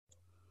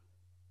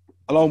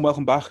Hello and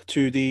welcome back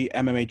to the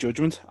MMA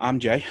Judgment. I'm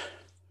Jay,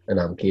 And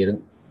I'm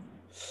Kieran.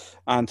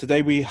 and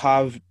today we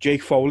have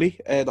Jake Foley,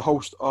 the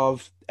host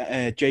of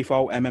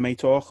JFO MMA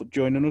Talk,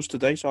 joining us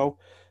today. So,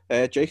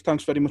 Jake,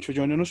 thanks very much for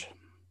joining us.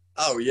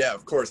 Oh yeah,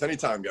 of course.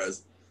 Anytime,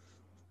 guys.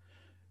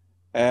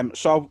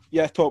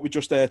 Thought we'd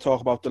just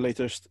talk about the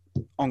latest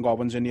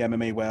ongoings in the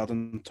MMA world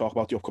and talk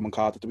about the upcoming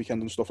card at the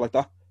weekend and stuff like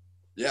that.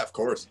 Yeah, of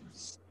course.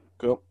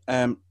 Cool.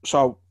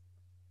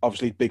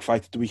 Obviously, big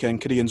fight at the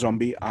weekend, Korean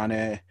Zombie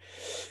and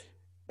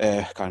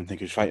I can't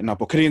think who's fighting now,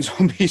 but Korean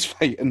Zombie's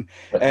fighting.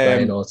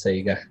 Brian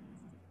Ortega.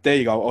 There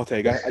you go,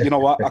 Ortega. You know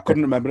what? I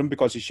couldn't remember him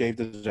because he shaved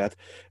his head.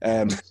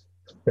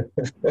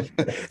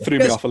 Threw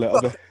me off a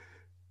little bit.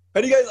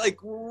 How do you guys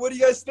what do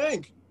you guys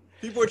think?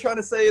 People are trying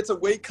to say it's a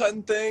weight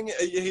cutting thing.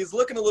 He's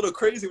looking a little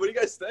crazy. What do you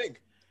guys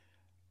think?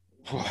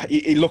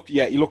 He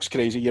looks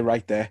crazy. You're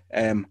right there.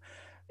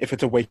 If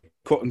it's a weight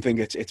cutting thing,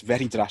 it's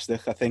very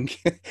drastic. I think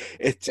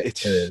it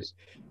is.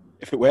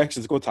 If it works,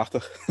 it's a good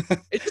tactic.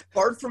 It's just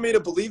hard for me to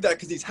believe that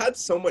because he's had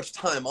so much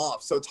time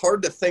off. So it's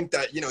hard to think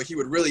that he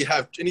would really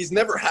have, and he's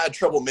never had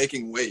trouble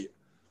making weight.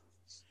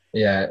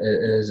 Yeah, it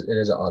is. It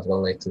is an odd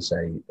one, like to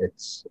say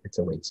it's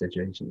a weight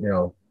situation.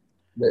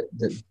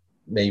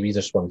 Maybe he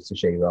just wants to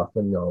shave off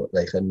and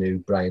like a new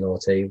Brian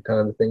Ortega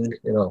kind of thing.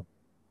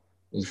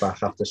 He's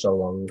back after so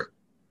long.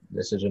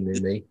 This is a new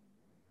me.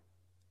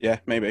 Yeah,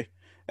 maybe.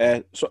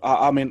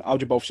 I mean,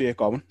 how'd you both see it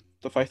going,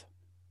 the fight?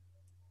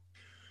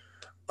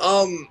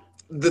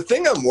 The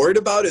thing I'm worried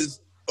about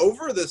is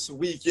over this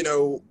week,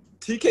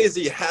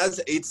 TKZ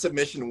has 8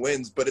 submission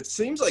wins, but it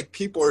seems like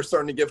people are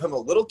starting to give him a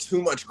little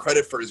too much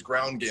credit for his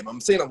ground game. I'm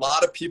seeing a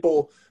lot of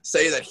people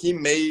say that he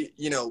may,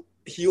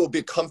 he will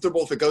be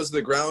comfortable if it goes to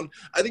the ground.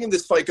 I think if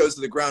this fight goes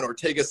to the ground,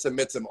 Ortega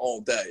submits him all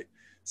day.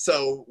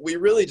 So we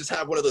really just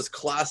have one of those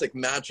classic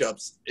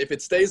matchups. If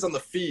it stays on the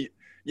feet,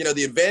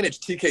 the advantage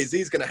TKZ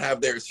is going to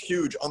have there is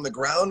huge. On the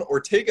ground,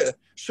 Ortega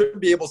should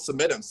be able to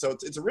submit him. So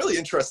it's a really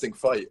interesting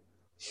fight.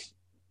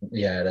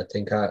 Yeah, I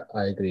think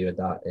I agree with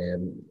that.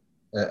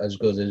 As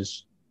good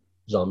as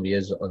Zombie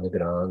is on the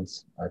ground,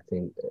 I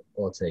think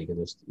Ortega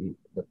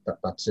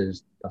that's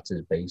his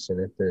base in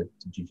it, the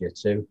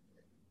jiu-jitsu.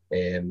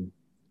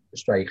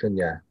 Striking,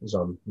 yeah,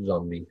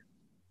 Zombie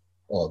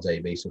all day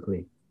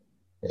basically.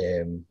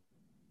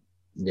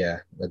 Yeah,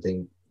 I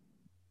think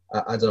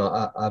I don't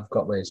know. I've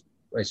got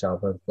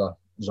myself. I've got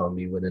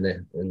Zombie winning it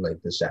in like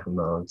the second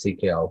round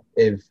TKO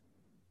if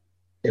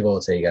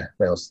Ortega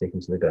fails to take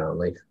him to the ground.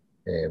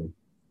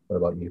 What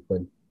about you,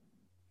 Quinn?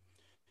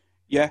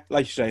 Yeah,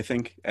 like you say, I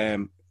think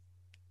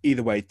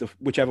either way,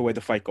 whichever way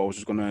the fight goes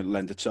is going to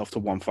lend itself to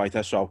one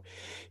fighter. So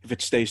if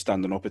it stays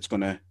standing up, it's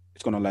going to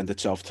lend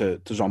itself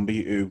to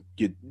Zombie, who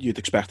you'd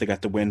expect to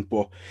get the win.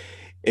 But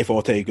if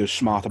Ortega's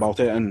smart about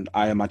it, and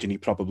I imagine he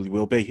probably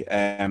will be,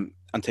 and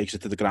takes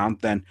it to the ground,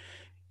 then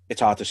it's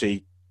hard to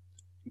see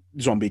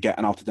Zombie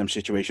getting out of them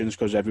situations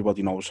because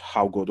everybody knows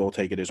how good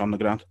Ortega is on the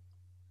ground.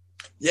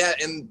 Yeah,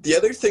 and the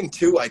other thing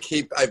too,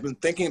 I've been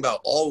thinking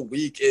about all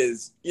week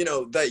is,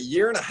 that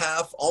year and a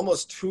half,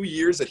 almost 2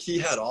 years that he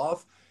had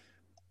off,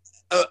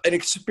 a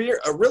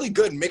really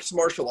good mixed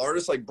martial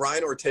artist like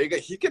Brian Ortega,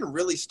 he can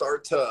really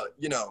start to,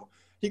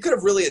 he could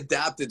have really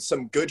adapted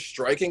some good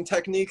striking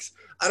techniques.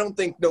 I don't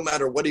think no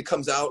matter what he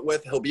comes out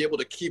with, he'll be able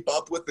to keep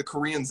up with the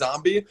Korean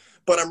Zombie.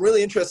 But I'm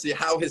really interested in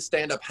how his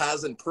stand-up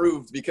has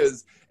improved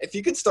because if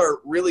he could start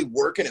really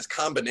working his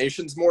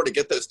combinations more to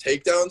get those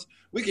takedowns,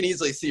 we can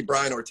easily see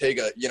Brian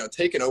Ortega,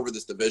 taking over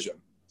this division.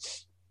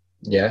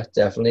 Yeah,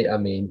 definitely. I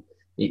mean,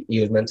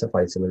 he was meant to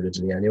fight him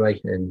originally anyway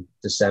in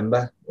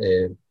December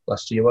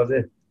last year, was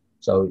it?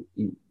 So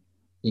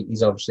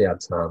he's obviously had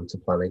time to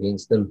plan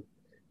against him.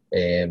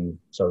 Yeah,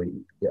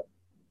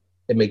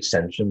 it makes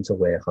sense for him to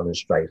work on his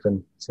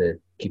striking to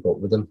keep up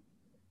with him.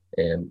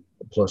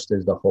 Plus,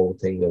 there's the whole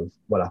thing of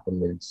what happened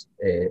with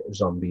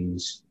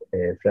Zombie's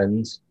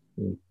friends.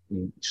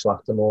 He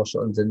slapped them or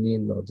something, didn't he?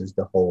 And there's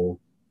the whole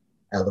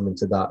element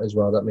to that as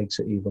well that makes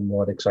it even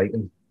more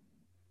exciting.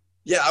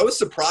 Yeah, I was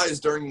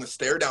surprised during the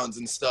stare downs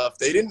and stuff.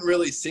 They didn't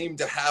really seem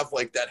to have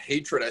like that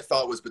hatred I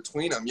thought was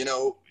between them.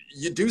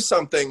 You do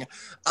something.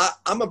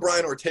 I'm a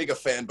Brian Ortega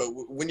fan, but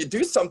when you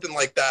do something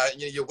like that,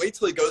 you wait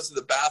till he goes to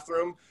the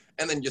bathroom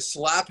and then you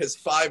slap his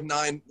 5'9",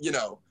 friend.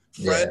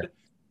 Yeah.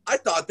 I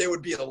thought there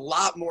would be a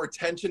lot more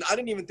tension. I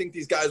didn't even think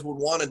these guys would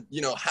want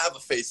to, have a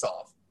face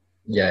off.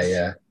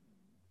 Yeah.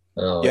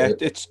 Oh, yeah,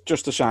 it's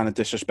just a sign of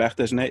disrespect,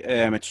 isn't it?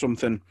 It's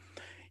something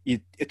you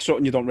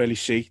don't really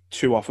see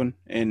too often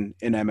in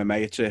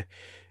MMA.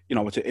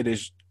 It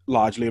is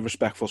largely a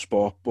respectful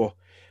sport, but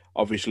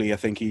obviously I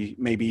think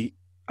maybe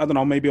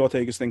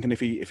Ortega's thinking if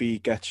he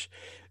gets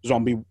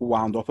Zombie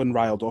wound up and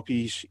riled up,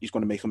 he's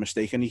going to make a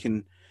mistake and he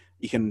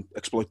can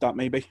exploit that.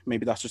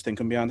 Maybe that's his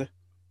thinking behind it.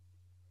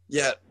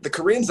 Yeah, the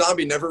Korean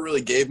Zombie never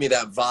really gave me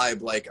that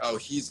vibe like, oh,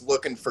 he's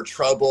looking for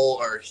trouble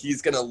or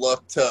he's going to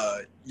look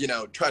to,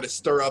 try to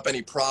stir up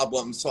any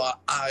problems. So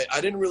I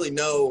didn't really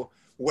know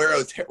where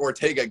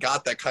Ortega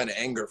got that kind of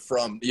anger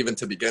from even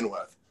to begin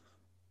with.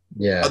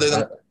 Yeah. Other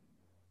than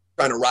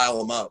trying to rile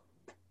him up.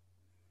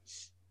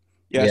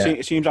 Yeah, Yeah.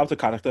 it seems out of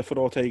character for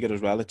Ortega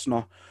as well. It's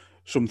not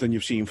something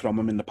you've seen from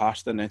him in the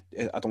past, and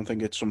I don't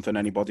think it's something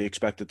anybody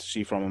expected to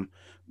see from him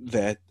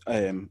there,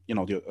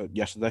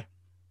 yesterday.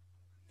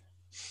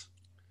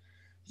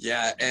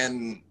 Yeah,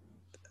 and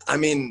I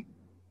mean,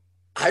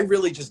 I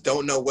really just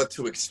don't know what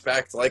to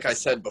expect. Like I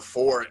said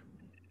before,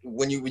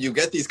 when you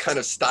get these kind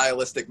of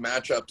stylistic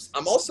matchups,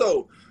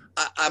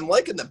 I'm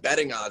liking the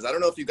betting odds. I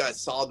don't know if you guys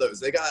saw those.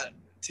 They got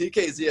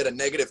TKZ at a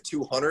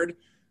 -200,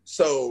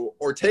 so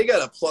Ortega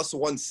at a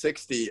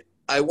 +160.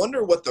 I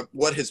wonder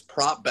what his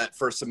prop bet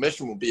for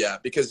submission will be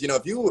at, because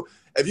if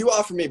you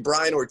offer me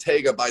Brian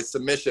Ortega by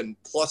submission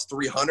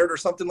 +300 or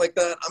something like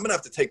that, I'm gonna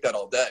have to take that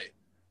all day.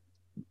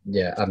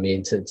 Yeah, I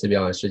mean, to be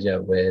honest with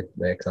you,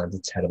 we're kind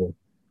of terrible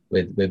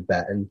with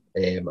betting,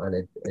 and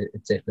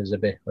it differs a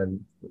bit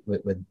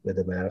with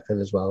America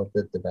as well,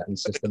 the betting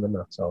system and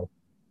that. So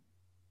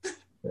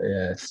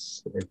yeah,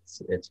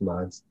 it's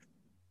mad.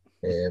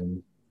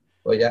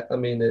 But yeah, I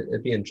mean,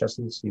 it'd be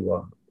interesting to see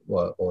what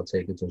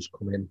Ortega does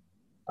come in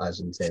as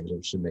in terms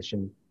of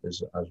submission,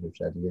 as we've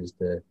said, he is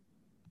the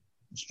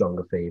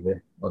stronger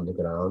favourite on the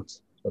ground,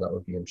 so that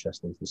would be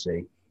interesting to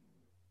see.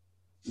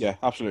 Yeah,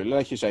 absolutely.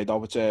 Like you say,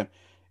 though, it's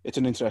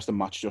an interesting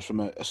match just from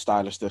a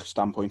stylistic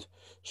standpoint.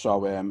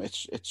 So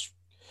it's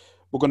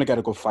we're going to get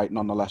a good fight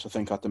nonetheless, I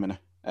think, at the minute.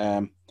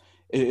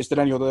 Is there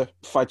any other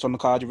fights on the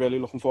card you're really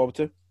looking forward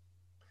to?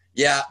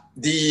 Yeah,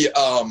 the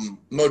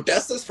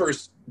Modestas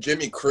versus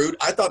Jimmy Crute.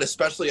 I thought,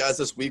 especially as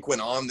this week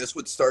went on, this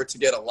would start to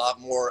get a lot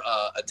more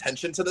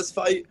attention to this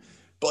fight.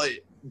 But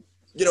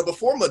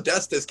before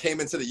Modestas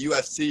came into the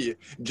UFC,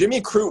 Jimmy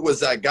Crute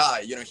was that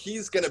guy.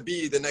 He's going to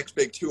be the next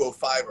big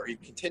 205er. He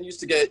continues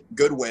to get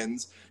good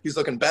wins. He's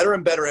looking better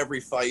and better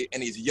every fight,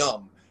 and he's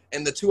young.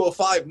 And the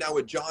 205 now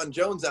with John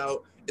Jones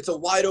out, it's a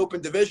wide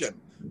open division.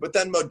 But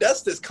then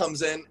Modestas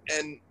comes in,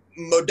 and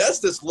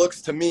Modestas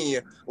looks to me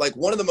like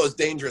one of the most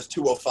dangerous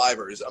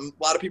 205ers. A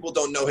lot of people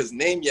don't know his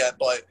name yet,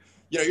 but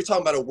you're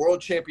talking about a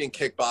world champion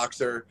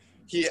kickboxer.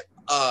 He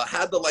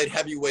had the light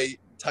heavyweight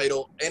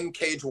title in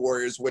Cage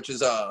Warriors, which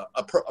is a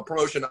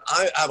promotion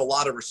I have a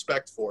lot of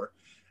respect for.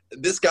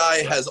 This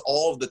guy has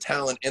all of the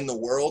talent in the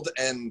world,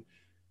 and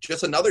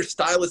just another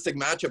stylistic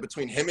matchup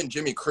between him and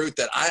Jimmy Crute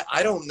that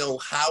I don't know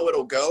how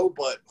it'll go,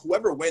 but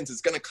whoever wins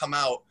is going to come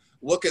out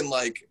looking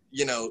like,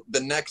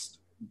 the next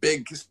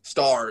big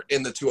star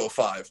in the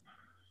 205.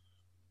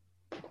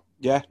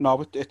 Yeah,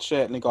 no, it's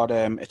certainly got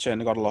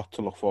a lot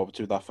to look forward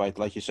to, that fight.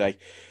 Like you say,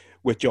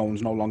 with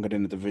Jones no longer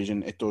in the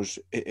division, it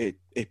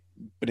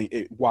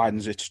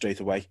widens it straight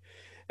away.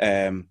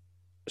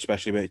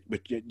 Especially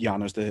with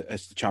Jan as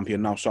the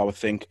champion now. So I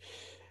think,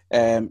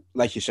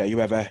 like you say,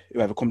 whoever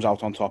comes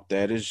out on top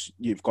there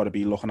you've got to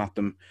be looking at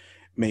them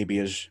maybe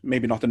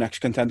not the next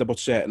contender, but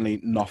certainly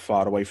not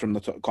far away from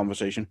the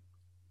conversation.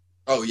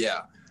 Oh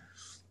yeah.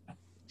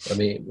 I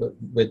mean,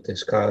 with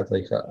this card,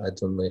 I'd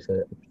done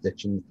a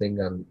prediction thing,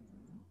 and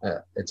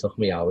it took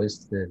me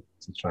hours to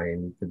try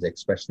and predict,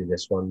 especially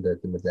this one, the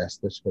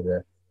Modestas,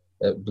 for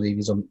I believe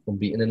he's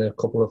unbeaten in a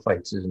couple of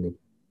fights, isn't he?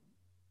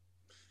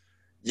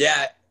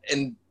 Yeah,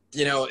 and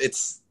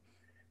it's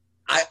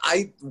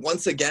I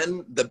once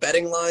again, the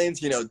betting lines,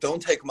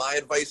 don't take my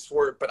advice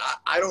for it, but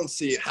I don't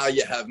see how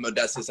you have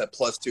Modestas at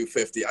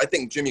 +250. I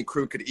think Jimmy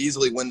Crute could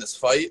easily win this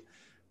fight,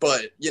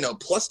 but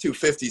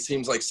 +250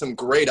 seems like some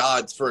great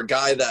odds for a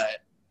guy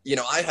that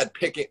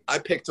I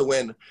picked to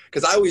win,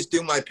 because I always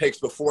do my picks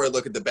before I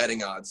look at the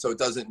betting odds, so it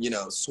doesn't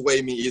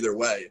sway me either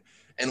way.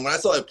 And when I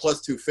saw it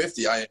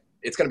 +250,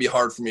 it's going to be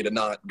hard for me to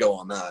not go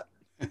on that.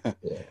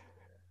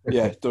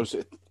 Yeah, it does.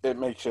 It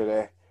makes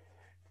it.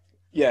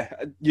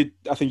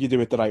 I think you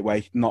do it the right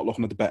way, not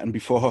looking at the betting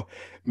before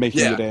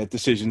making your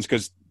decisions,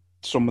 because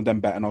some of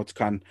them betting odds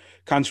can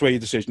sway your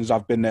decisions.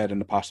 I've been there in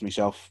the past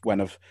myself when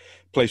I've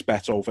placed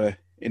bets over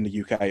in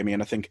the UK. I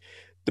mean, I think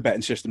the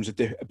betting systems are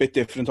a bit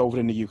different over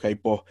in the UK,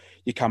 but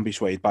you can be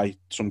swayed by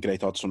some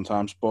great odds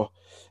sometimes. But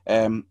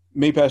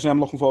me personally, I'm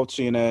looking forward to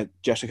seeing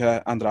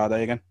Jessica Andrade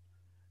again.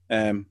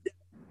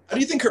 How do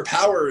you think her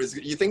power is?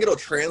 You think it'll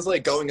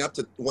translate going up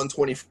to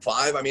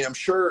 125? I mean, I'm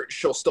sure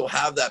she'll still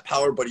have that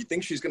power, but do you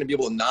think she's going to be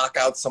able to knock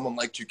out someone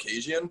like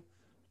Chookagian?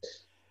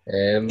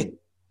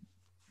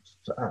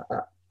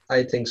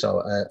 I think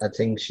so. I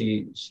think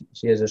she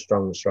is a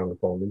strong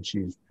opponent.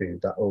 She's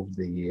proved that over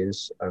the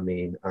years. I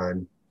mean,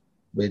 and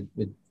with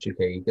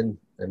Chookagian,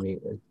 I mean,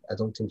 I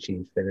don't think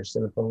she's finished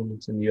an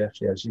opponent in the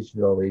UFC. She's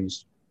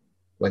always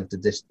went the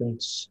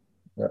distance,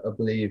 I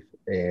believe.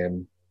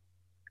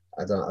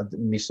 I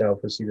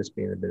see this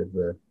being a bit of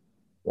a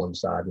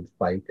one-sided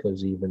fight,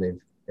 because even if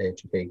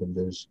Chookagian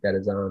does get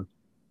it down,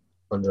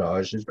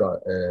 Andrade has got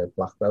a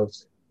black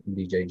belt in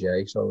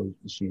BJJ, so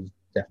she's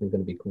definitely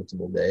going to be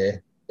comfortable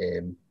there.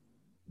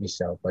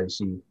 I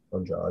see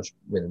Andrade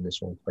winning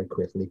this one quite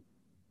quickly.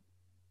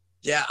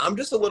 Yeah, I'm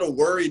just a little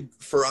worried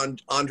for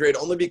Andrade,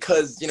 only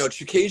because,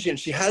 Chookagian,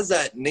 she has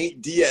that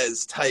Nate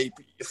Diaz type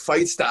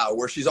fight style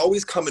where she's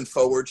always coming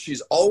forward.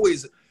 She's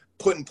always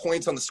putting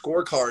points on the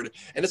scorecard.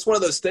 And it's one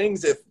of those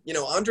things, if,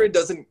 Andrade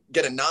doesn't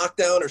get a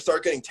knockdown or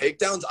start getting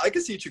takedowns, I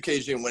could see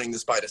Chookagian winning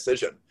this by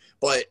decision.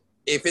 But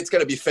if it's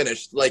going to be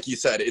finished, like you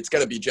said, it's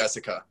going to be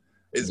Jessica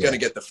is going to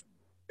get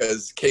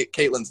because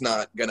Caitlin's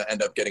not going to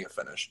end up getting a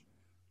finish.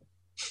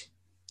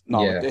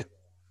 No, it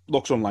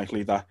looks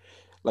unlikely that,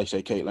 like you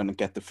say, Caitlin will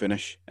get the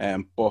finish.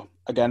 But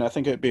again, I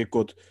think it'd be a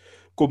good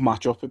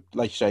matchup.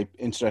 Like you say,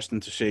 interesting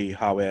to see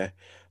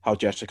how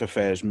Jessica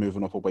fares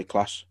moving up a weight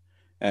class.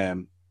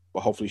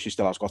 But hopefully she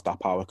still has got that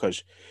power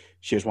because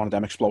she is one of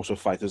them explosive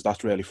fighters.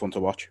 That's really fun to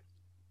watch.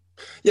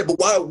 Yeah, but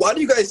why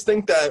do you guys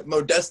think that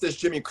Modestas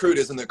Jimmy Crute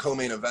is in the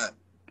co-main event?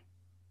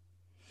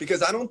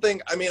 Because I don't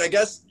think, I mean, I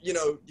guess, you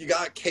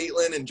got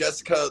Caitlin and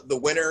Jessica, the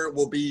winner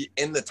will be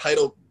in the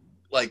title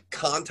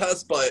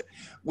contest, but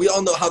we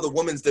all know how the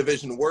women's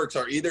division works.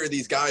 Are either of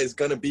these guys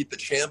going to beat the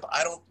champ?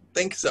 I don't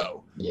think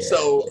so.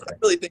 I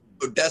really think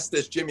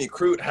Modestas Jimmy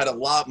Crute had a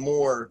lot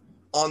more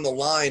on the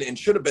line and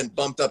should have been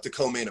bumped up to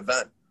co-main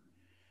event.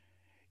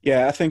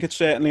 Yeah, I think it's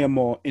certainly a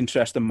more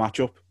interesting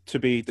matchup to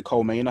be the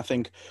co-main. I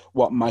think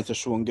what might have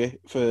swung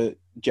it for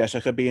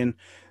Jessica being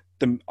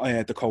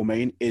the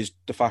co-main is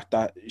the fact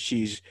that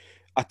she's,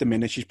 at the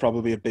minute, she's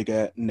probably a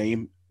bigger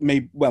name.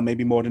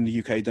 Maybe more in the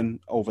UK than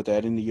over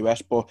there in the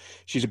US, but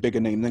she's a bigger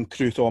name than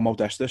Crute or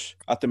Modestas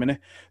at the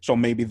minute. So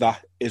maybe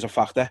that is a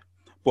factor.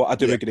 But I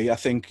do agree. I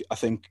think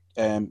Crute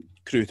and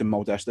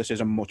Modestas is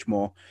a much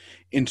more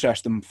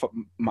interesting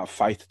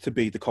fight to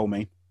be the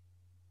co-main.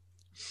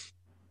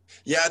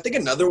 Yeah, I think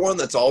another one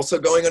that's also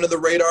going under the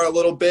radar a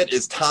little bit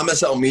is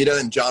Thomas Almeida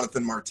and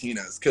Jonathan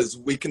Martinez, because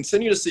we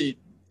continue to see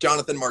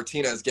Jonathan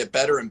Martinez get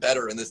better and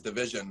better in this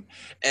division.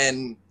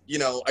 And,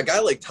 a guy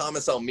like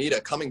Thomas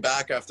Almeida coming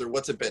back after,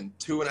 what's it been,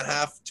 2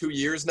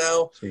 years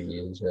now? 2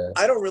 years, yeah.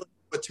 I don't really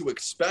know what to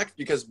expect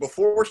because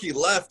before he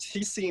left,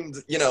 he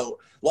seemed,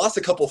 lost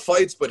a couple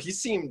fights, but he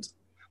seemed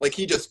like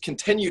he just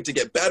continued to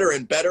get better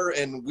and better,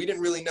 and we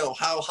didn't really know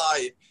how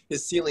high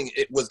his ceiling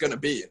it was going to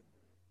be.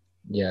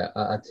 Yeah,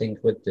 I think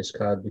with this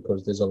card,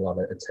 because there's a lot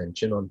of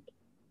attention on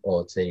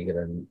Ortega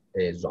and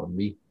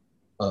Zombie,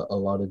 a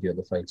lot of the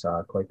other fights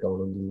are quite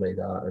going under the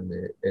radar, and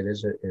it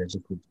is a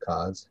good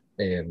card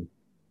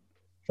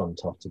from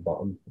top to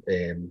bottom.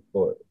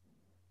 But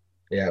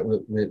yeah,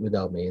 with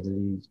Almeida,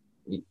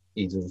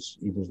 he does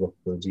look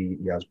good. He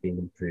has been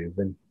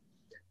improving.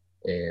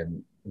 I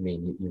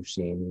mean, you've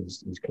seen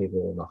he's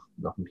capable of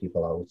knocking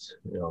people out.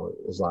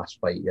 His last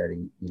fight,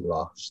 he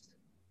lost.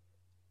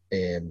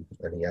 And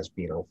he has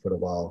been out for a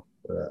while.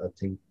 I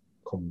think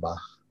come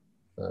back.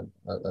 I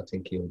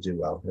think he'll do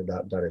well.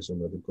 That is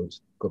another good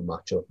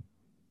matchup.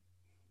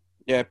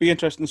 Yeah, it'd be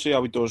interesting to see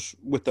how he does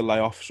with the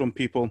layoff. Some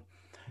people,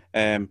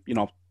 it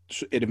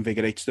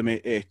invigorates them.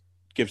 It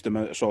gives them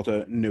a sort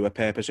of newer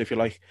purpose, if you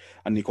like,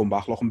 and they come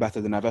back looking better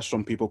than ever.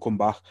 Some people come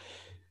back,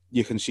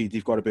 you can see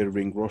they've got a bit of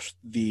ring rust.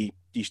 They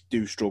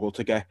do struggle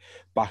to get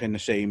back in the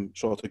same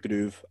sort of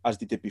groove as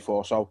they did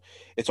before. So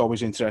it's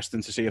always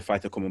interesting to see a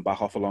fighter coming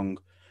back off a long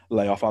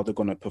layoff, how they're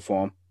going to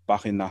perform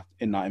back in that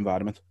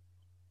environment.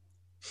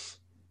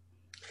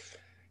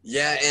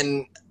 Yeah,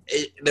 and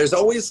there's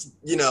always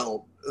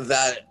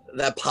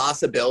that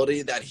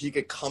possibility that he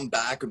could come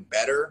back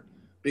better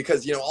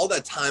because all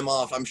that time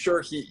off, I'm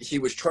sure he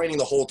was training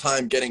the whole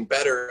time, getting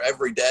better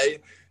every day.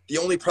 The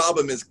only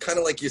problem is kind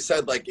of like you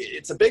said,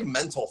 it's a big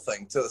mental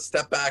thing to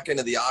step back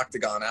into the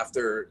octagon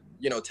after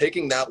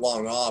taking that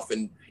long off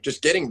and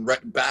just getting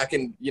back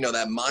in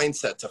that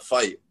mindset to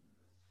fight.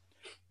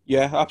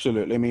 Yeah,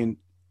 absolutely. I mean,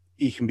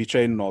 he can be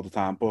training all the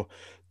time, but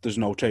there's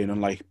no training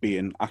like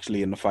being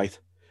actually in the fight.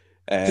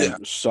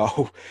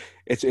 So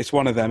it's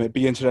one of them. It'd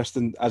be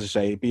interesting, as I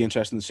say, it'd be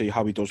interesting to see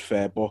how he does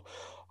fare. But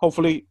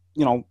hopefully,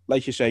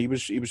 like you say,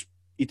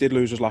 he did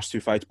lose his last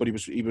 2 fights, but he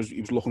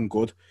was looking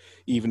good,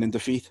 even in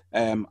defeat.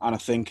 And I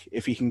think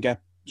if he can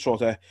get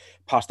sort of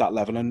past that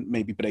level and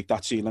maybe break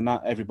that ceiling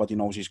that everybody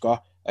knows he's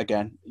got,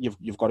 again,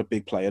 you've got a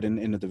big player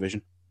in the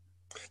division.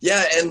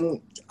 Yeah,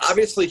 and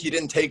obviously he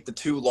didn't take the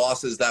 2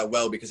 losses that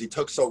well because he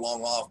took so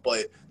long off.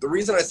 But the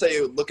reason I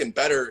say looking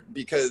better,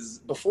 because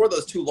before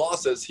those 2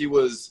 losses, he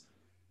was,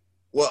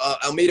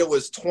 Almeida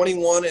was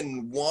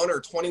 21-1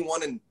 or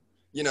 21-0,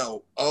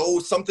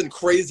 something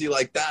crazy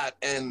like that.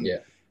 And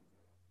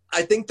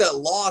I think that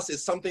loss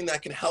is something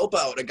that can help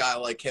out a guy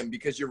like him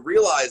because you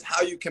realize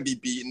how you can be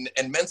beaten,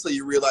 and mentally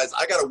you realize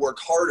I got to work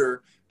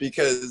harder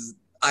because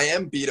I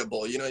am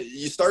beatable.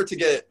 You start to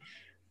get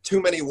too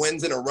many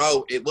wins in a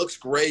row. It looks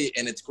great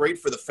and it's great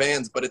for the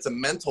fans, but it's a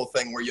mental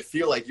thing where you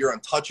feel like you're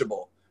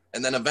untouchable.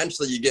 And then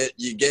eventually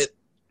you get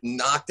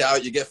knocked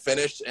out, you get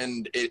finished,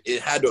 and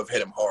it had to have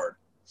hit him hard.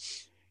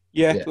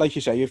 Yeah, like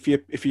you say, if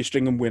you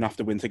string them win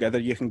after win together,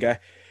 you can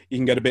get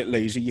a bit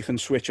lazy. You can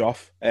switch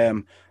off.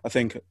 I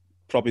think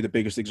probably the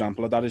biggest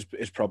example of that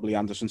is probably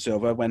Anderson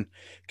Silva. When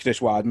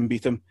Chris Weidman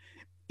beat him,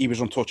 he was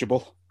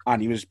untouchable,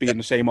 and he was being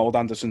the same old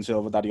Anderson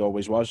Silva that he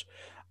always was,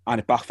 and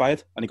it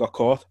backfired, and he got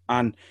caught,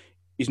 and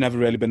he's never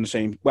really been the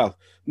same. Well,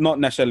 not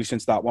necessarily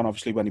since that one,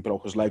 obviously, when he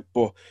broke his leg,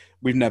 but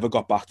we've never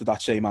got back to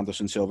that same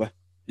Anderson Silva.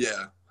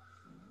 Yeah.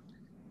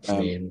 I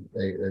mean,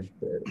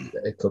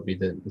 it could be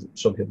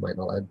some people might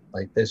not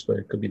like this, but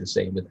it could be the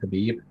same with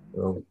Khabib.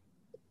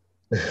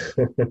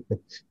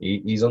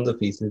 He's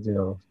undefeated,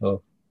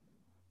 so.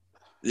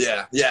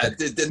 Yeah, it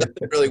did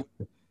nothing really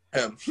with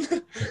him.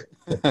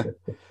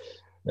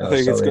 I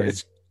think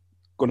it's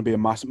going to be a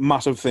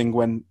massive thing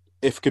when,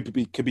 if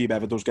Khabib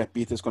ever does get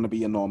beat, it's going to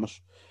be enormous.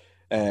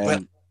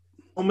 But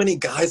so many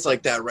guys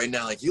like that right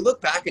now. Like, you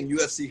look back in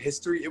UFC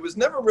history, it was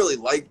never really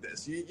like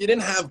this. You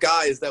didn't have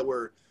guys that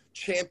were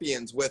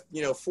champions with,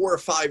 4 or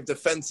 5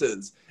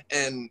 defenses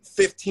and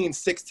 15,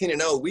 16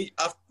 and 0. We,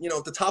 at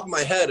the top of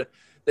my head,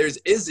 there's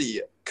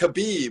Izzy,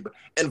 Khabib,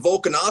 and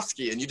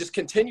Volkanovski, and you just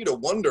continue to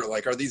wonder,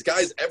 like, are these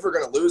guys ever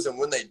going to lose? And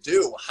when they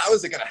do, how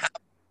is it going to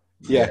happen?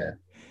 Yeah.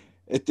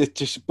 It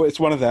just, but it's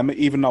one of them.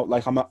 Even though,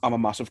 like, I'm a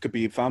massive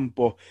Khabib fan,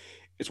 but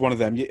it's one of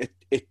them.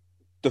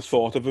 The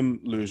thought of him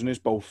losing is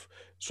both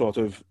sort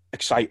of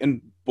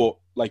exciting but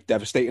like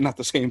devastating at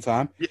the same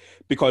time,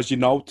 because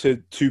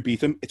to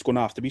beat him, it's going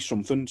to have to be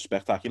something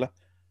spectacular.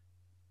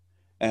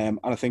 And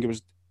I think it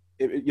was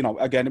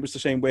the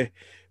same way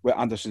with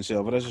Anderson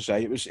Silva. As I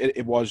say,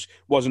 it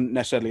wasn't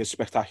necessarily as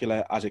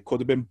spectacular as it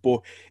could have been,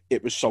 but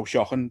it was so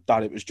shocking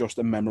that it was just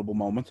a memorable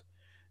moment.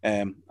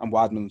 And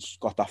Weidman's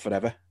got that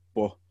forever,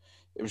 but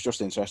it was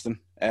just interesting.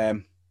 But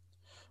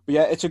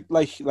yeah, it's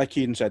like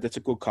Keaton said, it's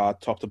a good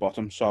card top to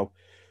bottom, so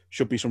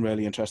should be some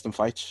really interesting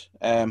fights.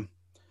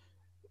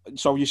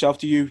 So yourself,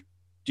 do you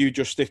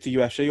just stick to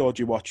UFC, or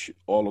do you watch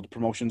all of the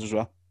promotions as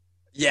well?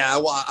 Yeah,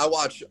 I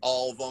watch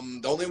all of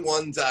them. The only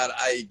ones that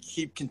I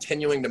keep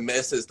continuing to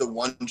miss is the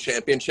One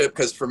Championship,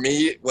 because for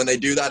me, when they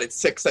do that, it's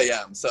 6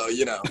 a.m. So,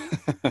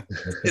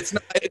 it's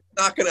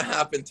not going to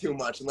happen too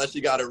much unless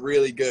you got a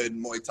really good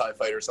Muay Thai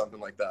fight or something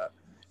like that.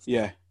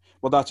 Yeah,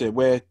 well, that's it.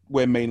 We're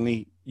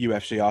mainly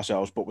UFC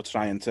ourselves, but we're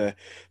trying to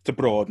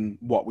broaden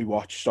what we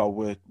watch. So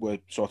we're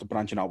sort of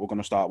branching out. We're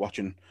going to start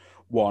watching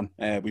one.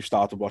 We've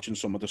started watching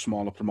some of the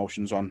smaller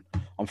promotions on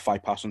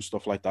Fight Pass and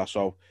stuff like that.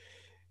 So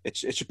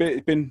it's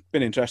been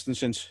interesting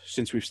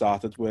since we've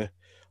started. We're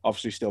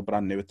obviously still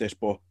brand new at this,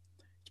 but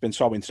it's been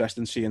so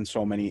interesting seeing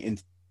so many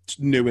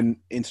new and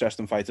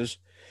interesting fighters,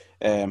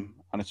 and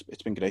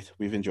it's been great.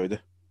 We've enjoyed it.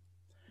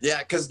 Yeah,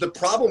 because the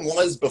problem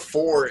was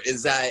before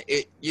is that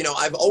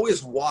I've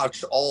always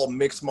watched all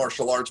mixed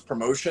martial arts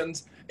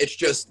promotions. It's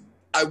just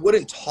I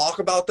wouldn't talk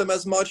about them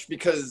as much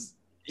because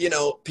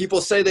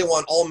people say they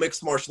want all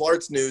mixed martial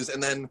arts news,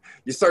 and then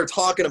you start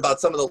talking about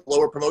some of the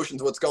lower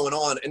promotions, what's going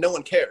on, and no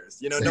one cares.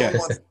 No one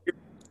wants to hear.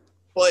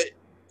 But,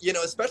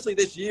 especially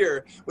this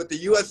year with the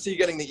UFC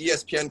getting the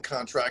ESPN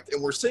contract,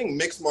 and we're seeing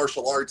mixed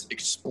martial arts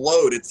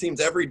explode. It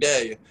seems every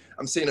day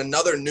I'm seeing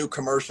another new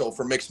commercial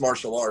for mixed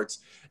martial arts.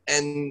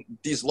 And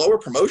these lower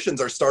promotions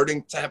are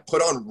starting to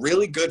put on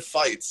really good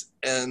fights.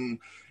 And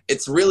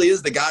it really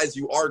is the guys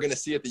you are going to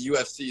see at the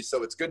UFC.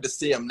 So it's good to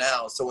see them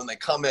now. So when they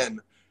come in,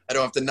 I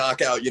don't have to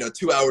knock out,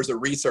 2 hours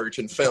of research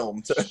and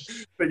film to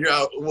figure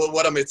out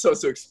what I'm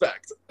supposed to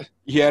expect.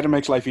 Yeah, it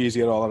makes life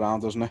easier all around,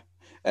 doesn't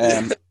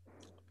it?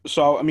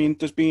 So, I mean,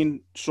 there's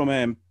been some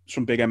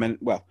big MMA.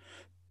 Well,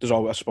 there's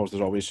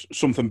always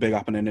something big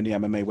happening in the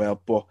MMA world.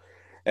 But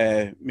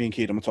me and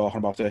Keaton were talking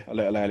about it a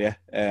little earlier.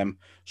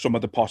 Some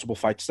of the possible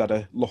fights that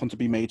are looking to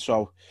be made.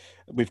 So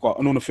we've got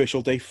an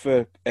unofficial date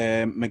for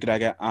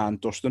McGregor and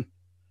Dustin,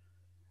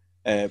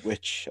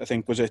 which I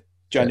think was it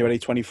January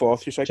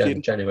 24th. You said,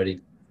 Keaton?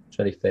 January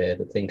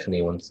 23rd. I think, and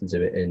he wants to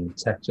do it in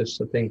Texas.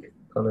 I think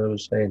Conor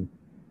was saying.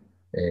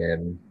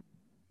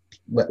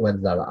 Whether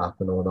that'll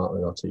happen or not,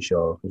 we're not too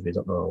sure because we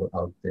don't know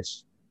how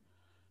this,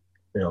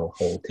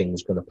 whole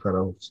thing's going to pan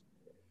out.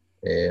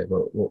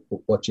 But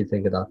what do you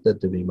think of that?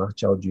 The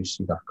rematch? How do you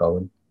see that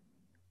going?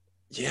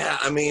 Yeah,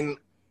 I mean,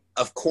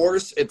 of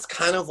course, it's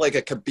kind of like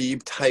a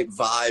Khabib type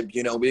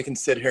vibe. We can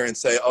sit here and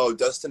say, oh,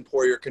 Dustin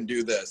Poirier can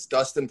do this.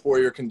 Dustin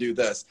Poirier can do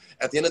this.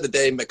 At the end of the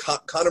day,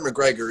 Conor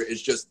McGregor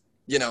is just,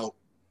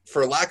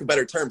 for lack of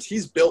better terms,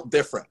 he's built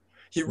different.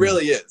 He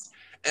really is.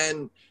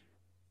 And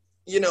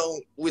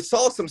we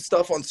saw some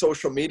stuff on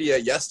social media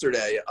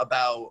yesterday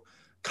about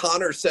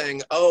Conor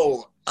saying,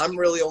 oh, I'm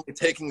really only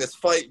taking this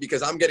fight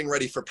because I'm getting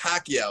ready for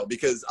Pacquiao,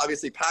 because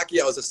obviously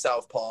Pacquiao is a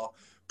southpaw,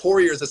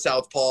 Poirier is a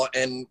southpaw,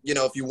 and,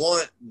 if you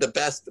want the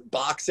best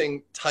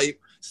boxing type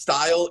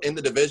style in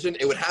the division,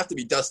 it would have to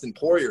be Dustin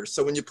Poirier.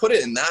 So when you put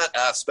it in that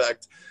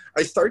aspect,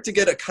 I start to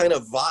get a kind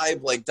of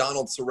vibe like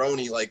Donald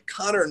Cerrone, like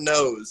Conor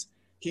knows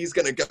he's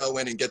going to go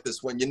in and get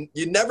this win.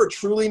 You never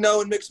truly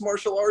know in mixed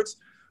martial arts,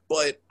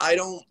 but I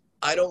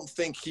don't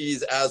think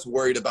he's as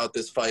worried about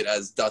this fight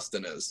as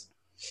Dustin is.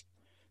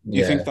 Do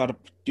you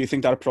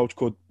think that approach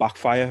could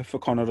backfire for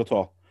Conor at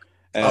all?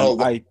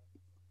 I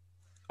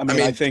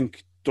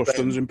think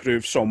Dustin's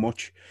improved so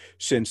much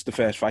since the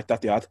first fight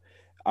that they had,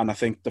 and I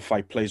think the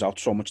fight plays out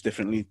so much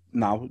differently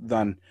now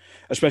than,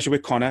 especially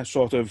with Conor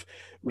sort of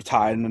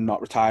retiring and not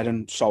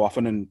retiring so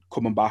often and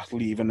coming back,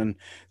 leaving and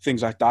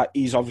things like that.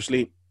 He's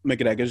obviously,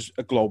 McGregor's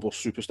a global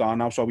superstar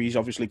now, so he's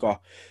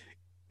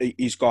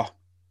got,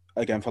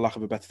 again, for lack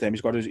of a better term,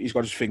 he's got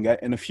his finger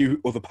in a few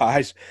other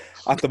pies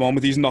at the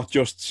moment. He's not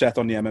just set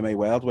on the MMA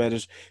world,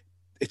 whereas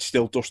it's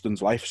still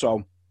Dustin's life.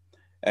 So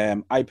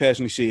I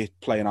personally see it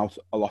playing out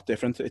a lot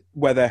different.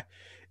 Whether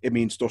it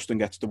means Dustin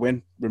gets the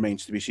win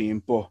remains to be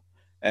seen, but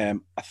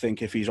I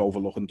think if he's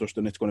overlooking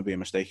Dustin, it's going to be a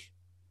mistake.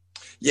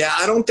 Yeah,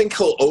 I don't think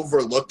he'll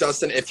overlook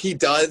Dustin. If he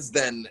does,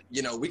 then,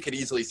 we could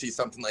easily see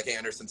something like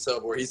Anderson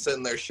Silva where he's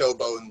sitting there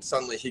showboating and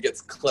suddenly he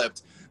gets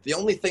clipped. The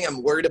only thing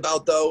I'm worried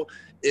about, though,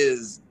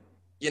 is,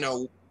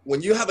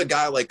 when you have a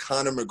guy like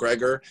Conor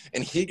McGregor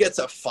and he gets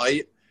a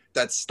fight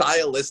that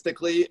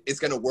stylistically is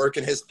going to work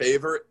in his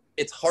favor,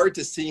 it's hard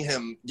to see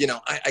him,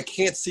 I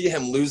can't see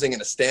him losing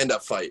in a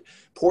stand-up fight.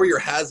 Poirier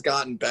has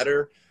gotten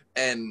better,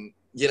 and,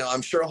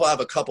 I'm sure he'll have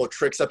a couple of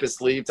tricks up his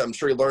sleeve. I'm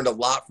sure he learned a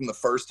lot from the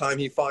first time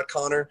he fought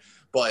Conor,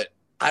 but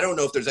I don't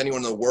know if there's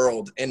anyone in the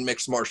world in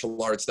mixed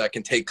martial arts that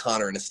can take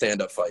Conor in a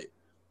stand-up fight.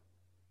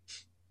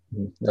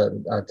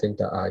 I think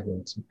that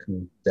argument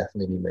can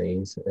definitely be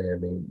made. I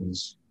mean,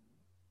 he's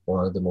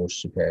one of the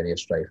most superior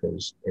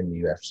strikers in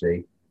the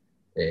UFC.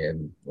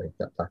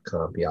 That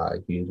can't be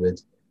argued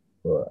with.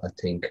 But I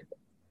think,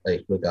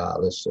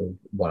 regardless of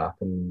what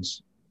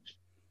happens,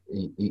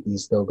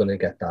 he's still going to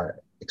get that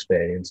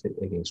experience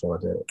against one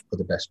of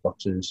the best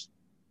boxers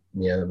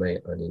in the MMA,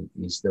 and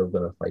he's still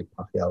going to fight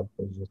Pacquiao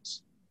because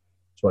it's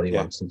what he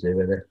wants to do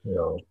with it.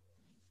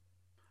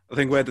 I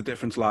think where the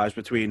difference lies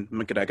between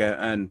McGregor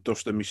and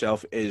Dustin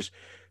myself is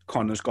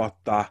Conor's got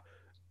that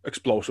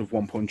explosive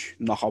one-punch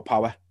knockout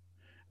power,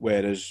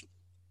 whereas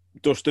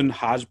Dustin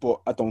has,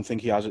 but I don't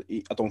think he has.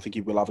 I don't think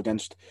he will have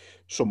against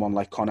someone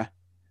like Conor.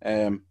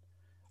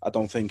 I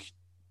don't think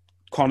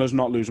Conor's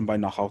not losing by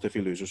knockout if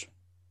he loses.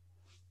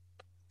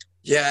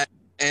 Yeah,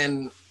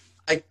 and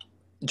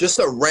just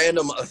a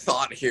random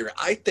thought here.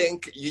 I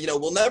think,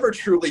 we'll never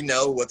truly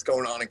know what's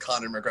going on in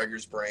Conor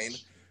McGregor's brain,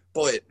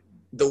 but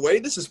the way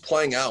this is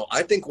playing out,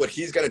 I think what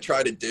he's going to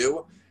try to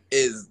do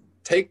is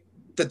take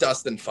the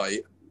Dustin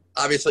fight.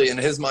 Obviously, in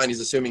his mind, he's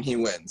assuming he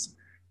wins.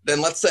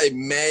 Then let's say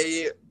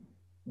May,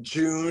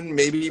 June,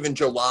 maybe even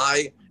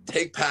July,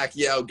 take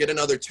Pacquiao, get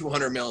another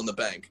 $200 million in the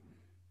bank.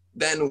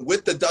 Then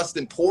with the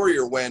Dustin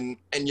Poirier win,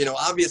 and,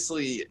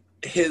 obviously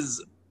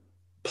his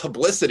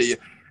publicity,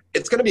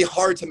 it's going to be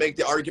hard to make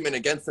the argument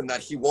against him that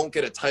he won't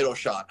get a title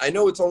shot. I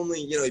know it's only,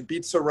 he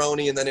beat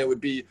Cerrone and then it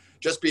would be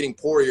just beating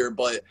Poirier,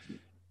 but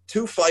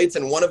 2 fights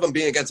and one of them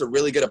being against a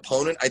really good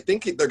opponent, I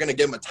think they're going to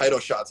give him a title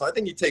shot. So I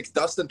think he takes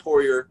Dustin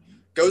Poirier,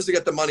 goes to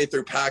get the money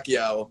through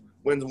Pacquiao,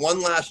 wins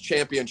one last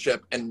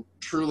championship, and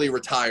truly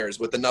retires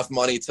with enough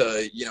money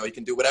to, he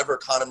can do whatever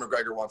Conor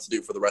McGregor wants to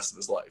do for the rest of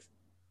his life.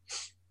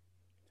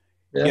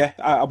 Yeah,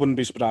 I wouldn't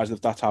be surprised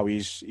if that's how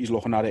he's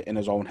looking at it in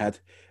his own head.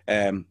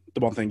 The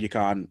one thing you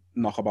can't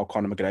knock about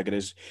Conor McGregor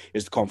is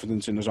the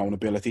confidence in his own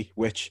ability,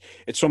 which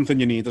it's something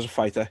you need as a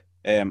fighter.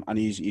 And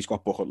he's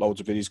got bucket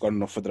loads of it. He's got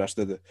enough for the rest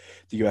of the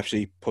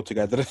UFC put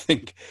together, I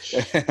think.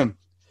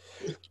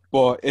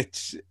 But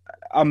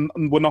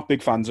we're not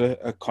big fans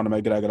of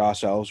Conor McGregor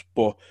ourselves,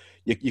 but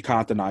you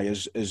can't deny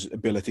his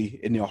ability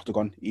in the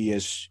octagon.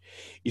 He's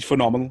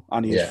phenomenal,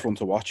 and he is fun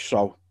to watch.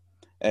 So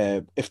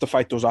if the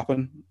fight does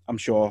happen, I'm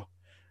sure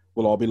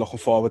we'll all be looking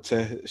forward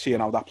to seeing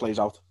how that plays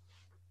out.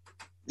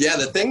 Yeah,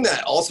 the thing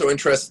that also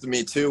interested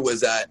me too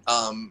was that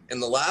in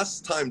the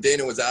last time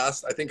Dana was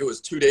asked, I think it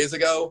was 2 days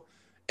ago,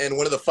 in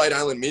one of the Fight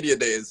Island media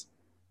days,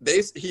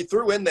 he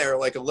threw in there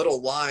like a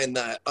little line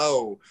that,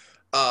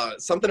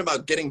 something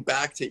about getting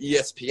back to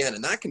ESPN,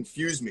 and that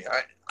confused me.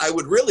 I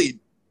would really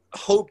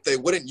hope they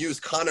wouldn't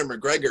use Conor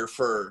McGregor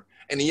for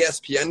an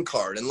ESPN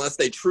card unless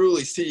they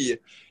truly see,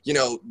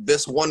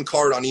 this one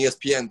card on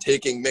ESPN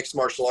taking mixed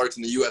martial arts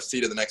in the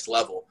UFC to the next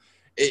level.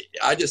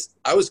 I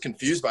was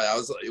confused by it. I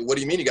was like, what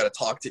do you mean you got to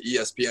talk to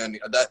ESPN?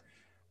 That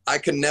I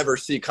could never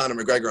see Conor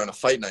McGregor on a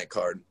fight night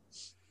card.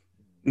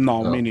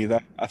 No, me neither.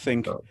 I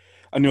think,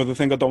 and the other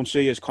thing I don't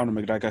see is Conor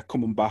McGregor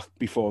coming back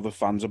before the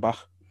fans are back.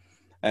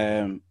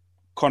 Conor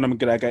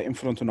McGregor in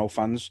front of no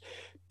fans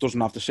doesn't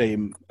have the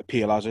same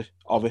appeal as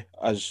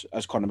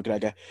Conor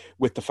McGregor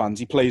with the fans.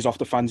 He plays off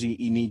the fans.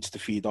 He needs to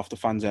feed off the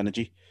fans'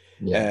 energy.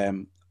 Yeah.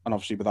 And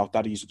obviously without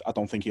that, I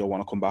don't think he'll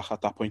want to come back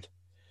at that point.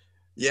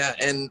 Yeah,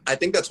 and I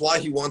think that's why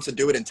he wants to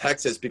do it in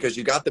Texas, because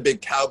you got the big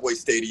Cowboy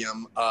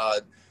Stadium.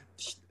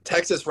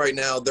 Texas right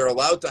now, they're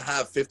allowed to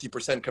have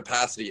 50%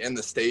 capacity in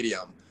the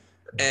stadium.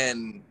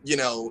 And,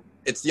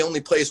 it's the only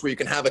place where you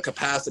can have a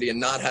capacity and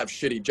not have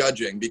shitty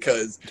judging,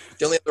 because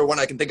the only other one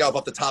I can think of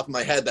off the top of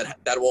my head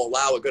that will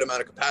allow a good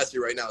amount of capacity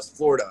right now is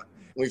Florida.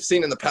 And we've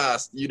seen in the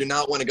past, you do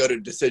not want to go to a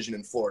decision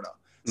in Florida.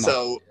 No.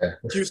 So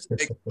Houston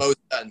makes the most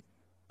sense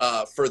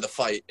for the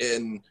fight.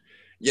 In,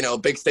 a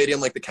big stadium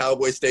like the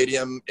Cowboy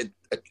Stadium, it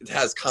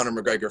has Conor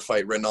McGregor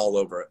fight written all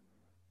over it.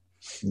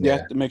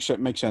 Yeah, it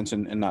makes sense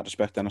in that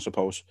respect then, I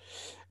suppose.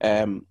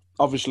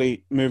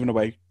 Obviously, moving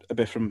away a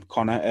bit from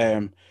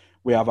Conor,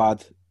 we have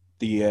had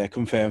the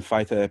confirmed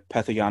fight of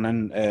Petr Yan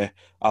and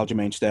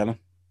Aljamain Sterling.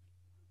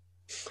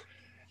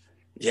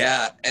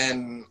 Yeah,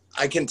 and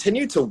I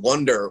continue to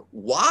wonder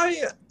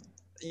why,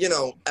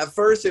 at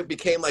first it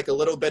became like a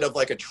little bit of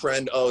like a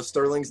trend. Oh,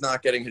 Sterling's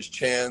not getting his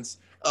chance.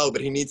 Oh,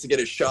 but he needs to get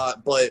his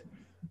shot. But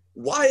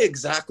why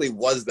exactly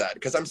was that?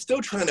 Because I'm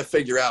still trying to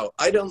figure out.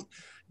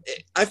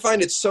 I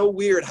find it so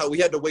weird how we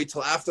had to wait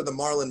till after the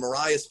Marlon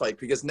Moraes fight,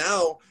 because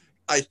now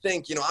I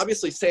think,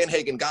 obviously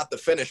Sandhagen got the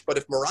finish, but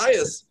if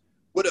Moraes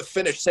would have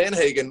finished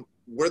Sandhagen,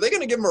 were they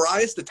going to give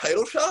Moraes the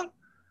title shot?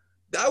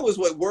 That was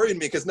what worried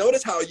me, because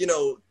notice how,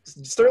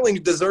 Sterling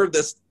deserved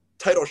this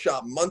title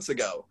shot months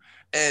ago.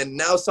 And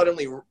now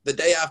suddenly, the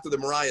day after the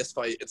Moraes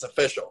fight, it's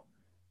official.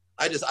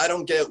 I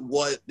don't get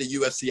what the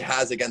UFC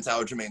has against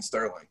Aljamain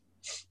Sterling.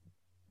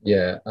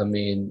 Yeah, I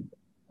mean,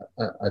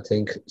 I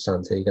think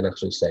Sandhagen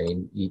actually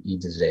saying he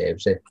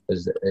deserves it,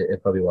 because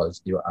it probably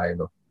was, you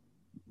eyeing up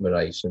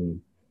Moraes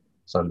and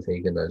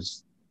Sandhagen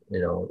as,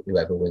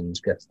 whoever wins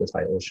gets the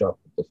title shot.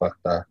 The fact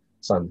that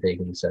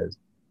Sandhagen says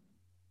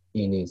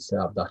he needs to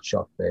have that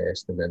shot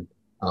first, and then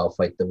I'll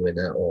fight the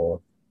winner,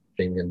 or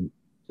bring in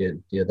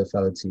the other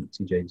fella,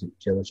 TJ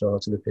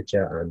Dillashaw, to the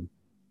picture, and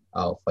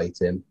I'll fight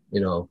him.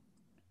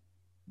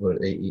 But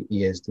he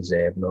is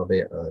deserving of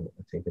it, and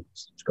I think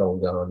it's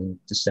going down in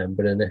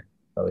December, innit?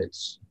 So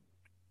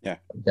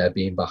they're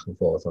being back and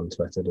forth on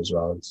Twitter as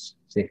well.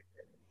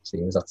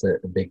 Seems that's a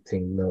big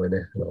thing now,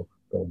 innit?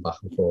 Going back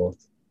and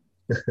forth.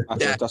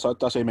 That's how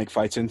you make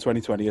fights in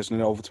 2020, isn't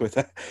it? Over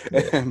Twitter.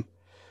 Yeah.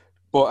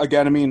 But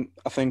again, I mean,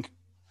 I think.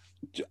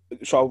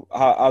 So,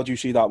 how do you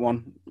see that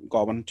one,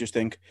 Godwin? Do you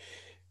think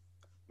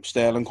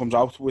Sterling comes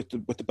out with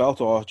the belt,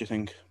 or do you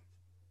think?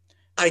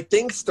 I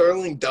think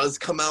Sterling does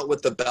come out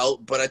with the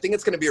belt, but I think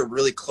it's going to be a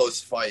really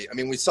close fight. I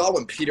mean, we saw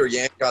when Peter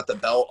Yan got the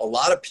belt, a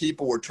lot of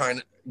people were trying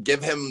to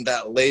give him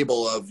that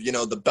label of,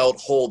 the belt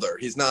holder.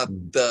 He's not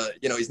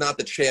he's not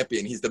the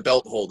champion. He's the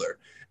belt holder.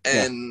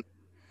 And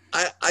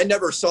I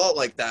never saw it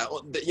like that. A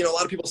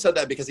lot of people said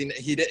that because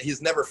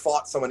he's never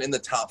fought someone in the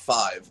top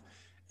 5.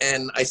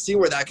 And I see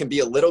where that can be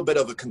a little bit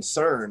of a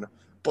concern.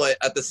 But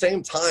at the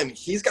same time,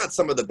 he's got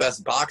some of the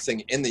best boxing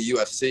in the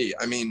UFC.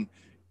 I mean,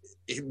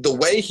 the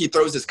way he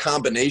throws his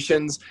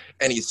combinations,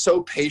 and he's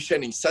so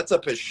patient, he sets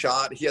up his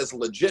shot, he has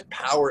legit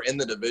power in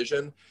the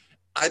division.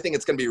 I think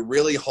it's going to be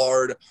really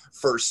hard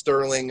for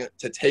Sterling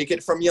to take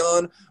it from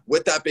Yan.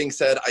 With that being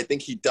said, I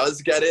think he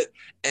does get it,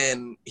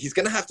 and he's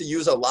going to have to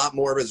use a lot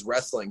more of his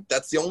wrestling.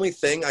 That's the only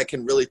thing I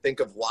can really think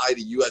of why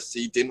the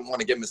UFC didn't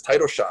want to give him his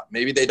title shot.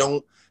 Maybe they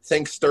don't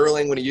think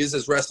Sterling, when he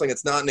uses wrestling,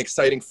 it's not an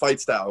exciting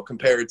fight style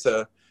compared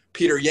to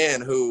Peter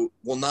Yan, who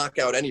will knock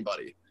out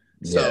anybody.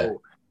 Yeah.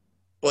 So,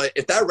 but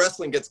if that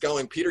wrestling gets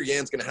going, Peter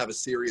Yan's going to have a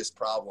serious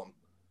problem.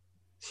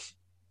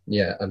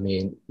 Yeah, I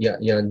mean,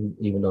 Yan,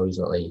 even though he's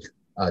not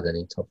had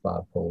any top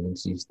 5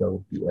 opponents, he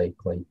still beat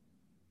quite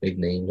big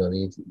names on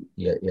it.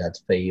 He had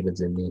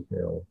favours in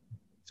the,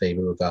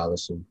 favour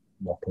regardless of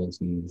what points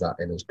he was at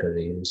in his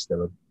career. He's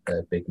still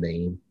a big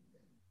name.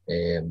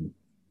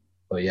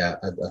 But yeah,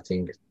 I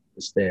think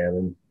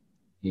Sterling,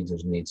 he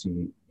does need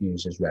to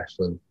use his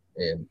wrestling.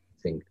 I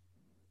think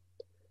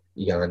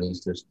Yan,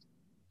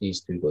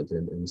 he's too good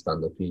in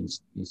stand-up.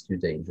 He's too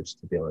dangerous,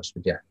 to be honest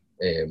with you.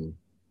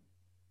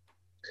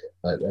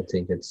 I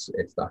think it's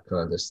that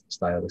kind of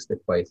stylistic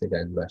fight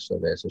again, wrestler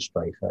versus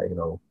striker,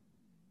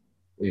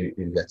 who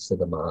gets to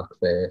the mark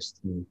first.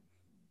 And,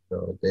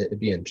 it'd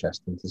be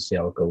interesting to see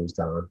how it goes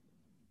down.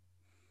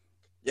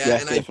 Yeah,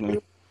 and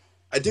definitely.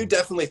 I do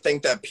definitely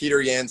think that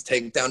Peter Yan's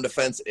takedown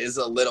defense is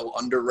a little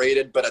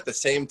underrated, but at the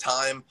same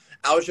time,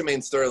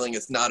 Aljamain Sterling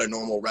is not a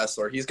normal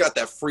wrestler. He's got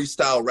that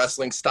freestyle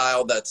wrestling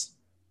style that's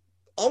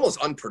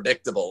almost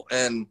unpredictable.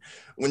 And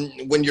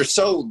when you're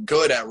so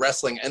good at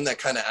wrestling in that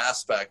kind of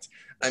aspect,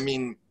 I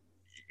mean,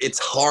 it's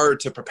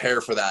hard to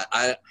prepare for that.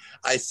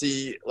 I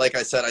see, like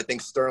I said, I think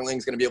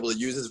Sterling's going to be able to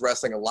use his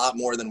wrestling a lot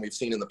more than we've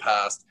seen in the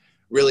past,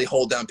 really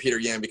hold down Peter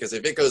Yan, because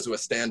if it goes to a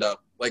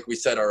stand-up, like we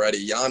said already,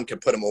 Yan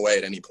could put him away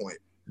at any point.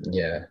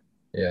 Yeah.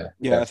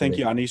 Definitely. I think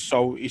Yan, he's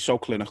so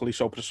clinical, he's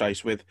so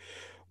precise with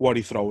what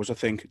he throws. I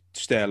think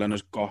Sterling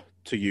has got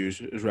to use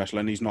his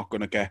wrestling. He's not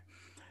going to get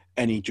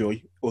any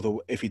joy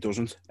if he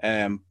doesn't.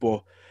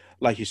 But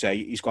like you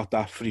say, he's got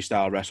that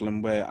freestyle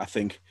wrestling where I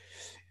think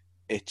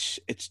it's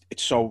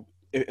so,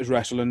 his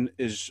wrestling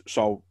is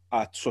so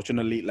at such an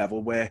elite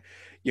level where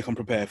you can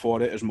prepare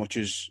for it as much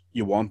as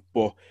you want.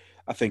 But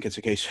I think it's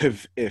a case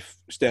of if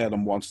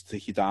Sterling wants to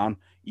take you down,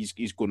 he's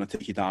going to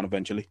take you down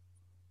eventually.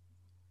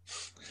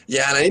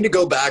 Yeah, and I need to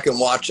go back and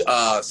watch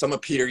some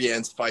of Peter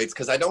Yan's fights,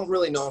 because I don't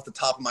really know off the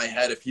top of my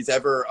head if he's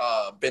ever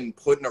been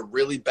put in a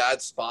really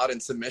bad spot in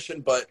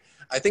submission. But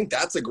I think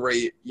that's a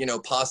great,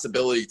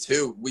 possibility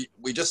too.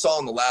 We just saw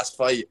in the last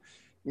fight,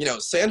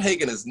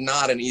 Sandhagen is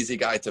not an easy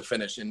guy to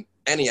finish in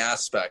any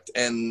aspect.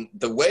 And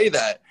the way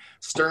that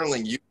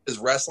Sterling uses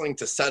wrestling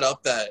to set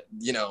up that,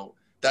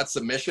 that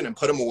submission and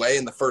put him away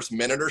in the first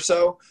minute or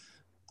so,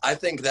 I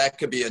think that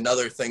could be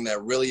another thing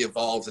that really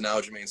evolves in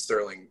Aljamain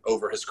Sterling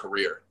over his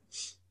career.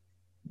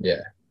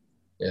 Yeah,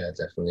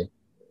 definitely.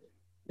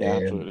 Yeah,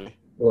 absolutely.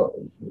 What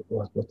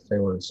did I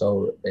want?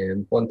 So,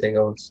 one thing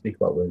I want to speak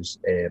about was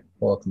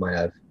Paul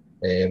Kamayev.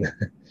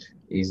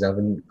 He's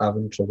having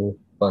trouble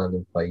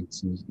finding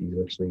fights. He's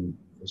actually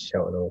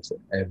shouting out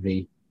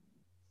every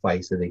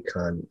fighter they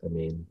can. I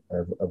mean,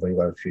 I've only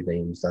got a few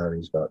names down.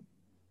 He's got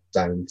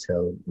Darren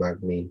Till,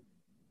 Magny,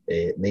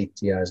 Nate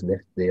Diaz,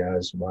 Nick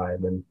Diaz,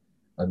 Wyman.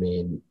 I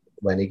mean,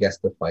 when he gets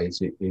the fights,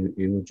 who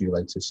would you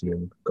like to see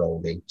him go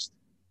against?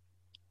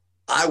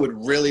 I would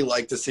really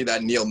like to see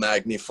that Neil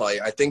Magny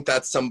fight. I think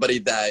that's somebody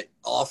that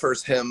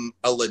offers him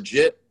a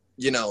legit,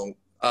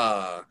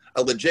 a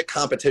legit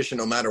competition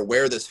no matter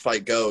where this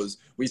fight goes.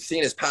 We've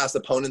seen his past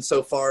opponents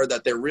so far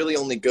that they're really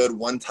only good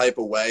one type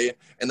of way,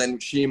 and then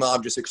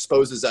Shimov just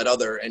exposes that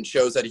other and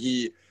shows that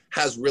he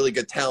has really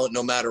good talent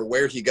no matter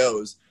where he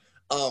goes.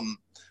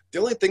 The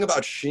only thing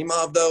about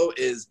Shimov, though,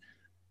 is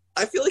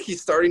I feel like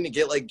he's starting to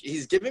get,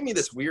 he's giving me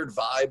this weird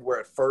vibe where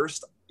at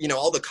first,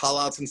 all the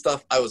call-outs and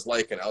stuff, I was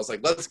liking it. I was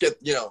like, let's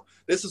get,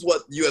 this is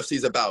what UFC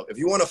is about. If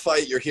you want to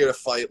fight, you're here to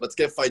fight. Let's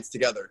get fights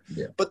together.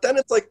 Yeah. But then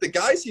it's like the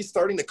guys he's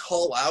starting to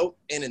call out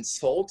and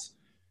insult,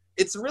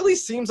 it really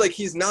seems like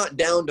he's not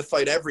down to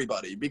fight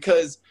everybody,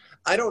 because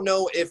I don't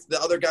know if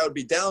the other guy would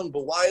be down,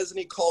 but why isn't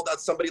he called out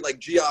somebody like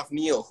Geoff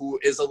Neal, who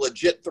is a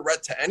legit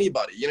threat to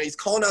anybody? He's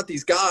calling out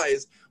these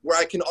guys where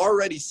I can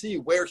already see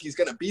where he's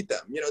going to beat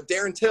them.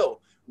 Darren Till,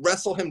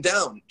 wrestle him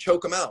down,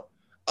 choke him out.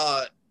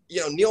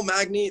 Neil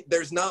Magny,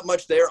 there's not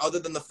much there other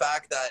than the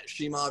fact that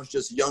Shimov's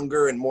just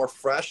younger and more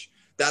fresh.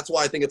 That's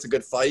why I think it's a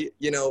good fight,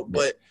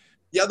 But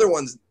the other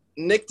ones,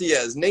 Nate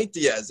Diaz,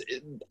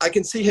 I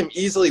can see him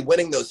easily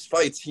winning those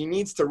fights. He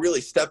needs to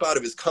really step out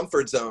of his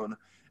comfort zone.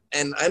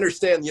 And I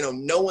understand,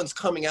 no one's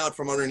coming out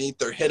from underneath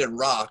their hidden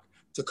rock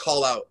to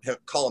call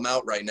him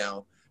out right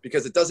now,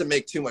 because it doesn't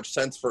make too much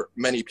sense for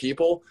many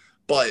people.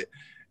 But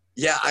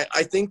yeah,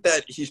 I think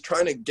that he's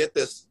trying to get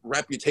this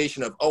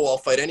reputation of, I'll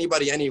fight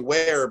anybody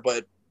anywhere,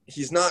 but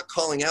he's not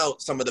calling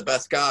out some of the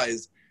best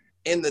guys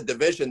in the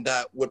division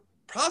that would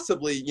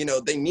possibly,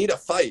 they need a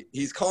fight.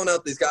 He's calling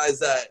out these guys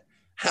that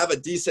have a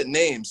decent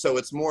name. So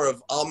it's more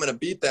of, I'm going to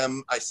beat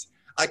them.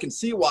 I can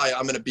see why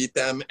I'm going to beat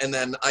them, and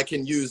then I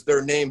can use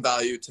their name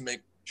value to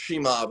make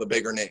Shimov a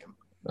bigger name.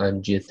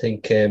 And do you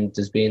think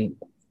there's been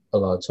a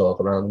lot of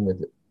talk around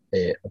with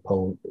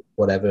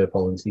whatever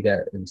opponents you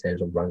get in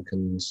terms of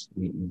rankings,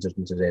 he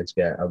doesn't deserve to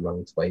get a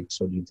ranked fight?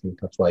 So do you think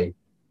that's why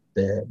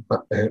the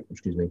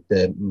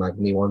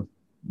Magny one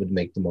would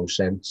make the most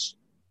sense?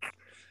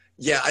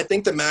 Yeah, I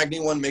think the Magny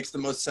one makes the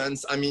most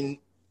sense. I mean,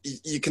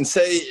 you can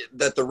say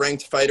that the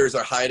ranked fighters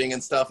are hiding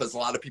and stuff, as a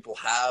lot of people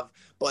have,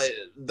 but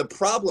the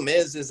problem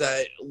is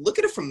that look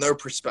at it from their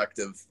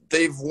perspective.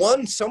 They've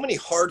won so many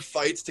hard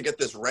fights to get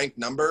this ranked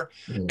number,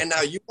 and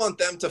now you want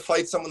them to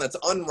fight someone that's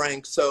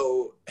unranked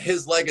so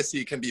his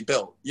legacy can be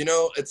built.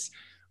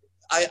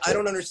 I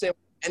don't understand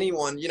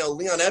anyone,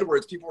 Leon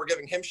Edwards, people were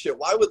giving him shit.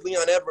 Why would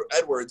Leon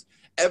Edwards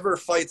ever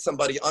fight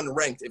somebody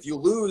unranked? If you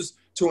lose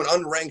to an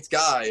unranked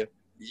guy,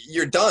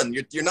 you're done.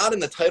 You're not in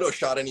the title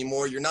shot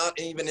anymore. Your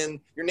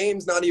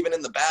name's not even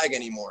in the bag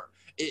anymore.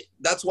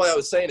 That's why I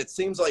was saying it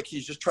seems like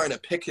he's just trying to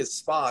pick his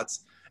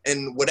spots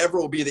and whatever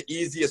will be the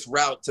easiest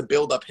route to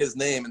build up his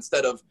name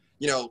instead of,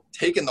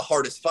 taking the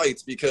hardest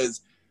fights,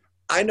 because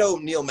I know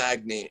Neil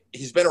Magny.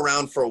 He's been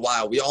around for a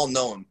while. We all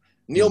know him.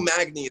 Neil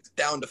Magny is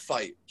down to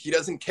fight. He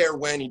doesn't care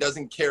when. He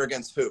doesn't care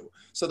against who.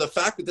 So the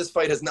fact that this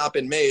fight has not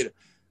been made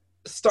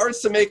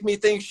starts to make me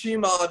think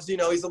Shimov's,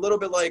 he's a little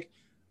bit like,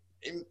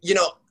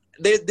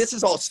 this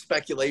is all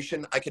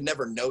speculation. I could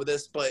never know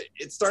this, but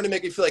it's starting to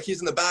make me feel like he's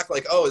in the back,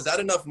 like, is that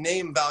enough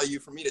name value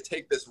for me to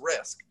take this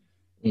risk?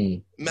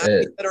 Magny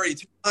said already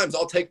 2 times,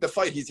 I'll take the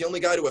fight. He's the only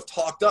guy to have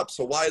talked up,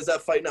 so why is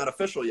that fight not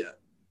official yet?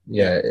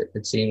 Yeah,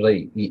 it seems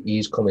like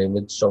he's come in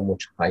with so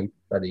much hype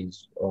that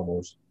he's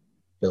almost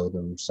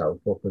building himself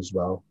up as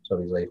well. So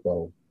he's like,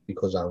 well,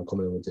 because I'm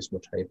coming in with this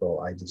much hype,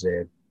 I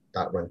deserve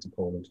that ranked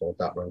opponent or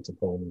that ranked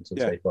opponent.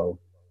 It's like, well,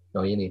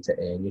 no, you need to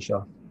earn your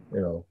shot,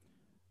 Well,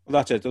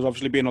 that's it. There's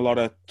obviously been a lot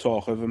of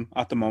talk of him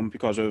at the moment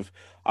because of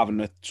having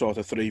the sort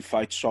of 3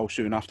 fights so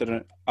soon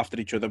after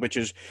each other, which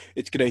is,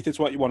 it's great. It's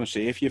what you want to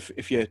see.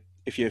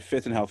 If you're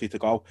fit and healthy to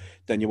go,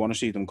 then you want to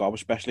see them go,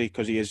 especially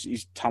because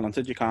he's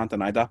talented. You can't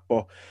deny that.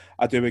 But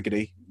I do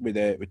agree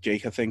with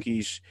Jake. I think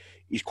he's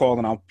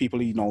calling out people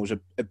he knows a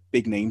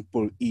big name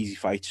but easy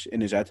fights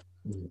in his head,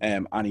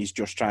 and he's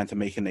just trying to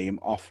make a name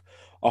off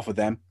of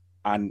them.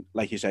 And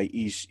like you say,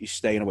 he's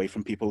staying away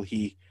from people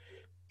he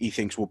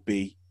thinks would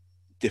be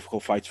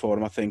difficult fights for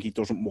him. I think he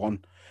doesn't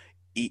want.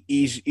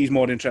 He's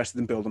more interested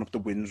in building up the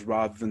wins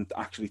rather than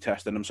actually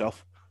testing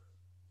himself.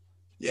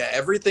 Yeah,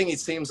 everything he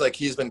seems like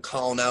he's been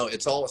calling out,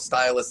 it's all a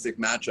stylistic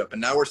matchup, and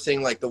now we're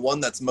seeing like the one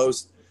that's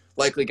most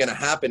likely going to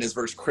happen is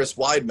versus Chris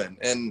Weidman,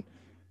 and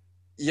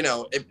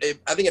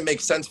I think it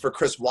makes sense for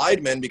Chris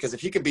Weidman because if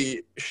he could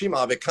be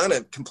Shimov, it kind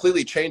of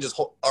completely changes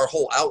our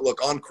whole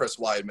outlook on Chris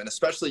Weidman.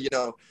 Especially,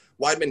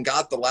 Weidman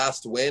got the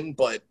last win,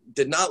 but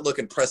did not look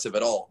impressive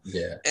at all.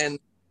 Yeah, and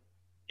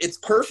it's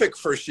perfect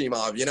for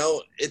Shimov.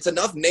 It's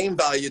enough name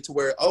value to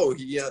where,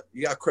 you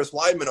got Chris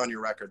Weidman on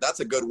your record. That's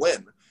a good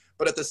win.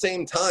 But at the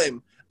same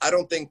time, I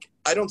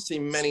don't see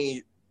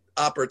many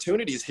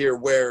opportunities here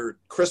where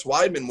Chris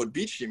Weidman would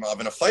beat Shimov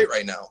in a fight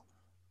right now.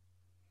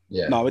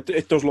 Yeah. No,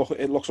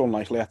 it looks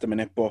unlikely at the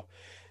minute, but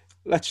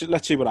let's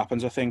see what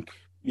happens. I think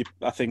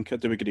I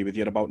do agree with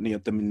you about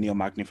the Neil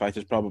Magny fight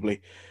is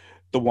probably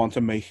the one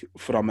to make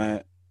from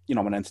an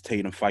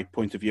entertaining fight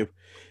point of view.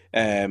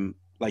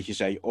 Like you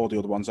say, all the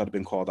other ones that have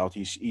been called out,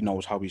 he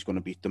knows how he's going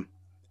to beat them.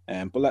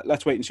 But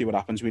let's wait and see what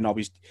happens. We know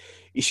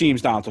he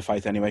seems down to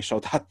fight anyway, so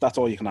that's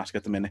all you can ask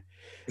at the minute.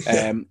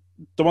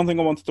 The one thing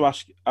I wanted to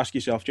ask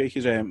yourself, Jake,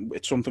 is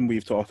it's something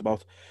we've talked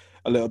about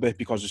a little bit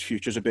because his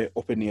future's a bit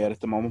up in the air at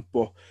the moment.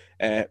 But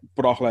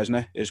Brock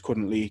Lesnar is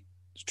currently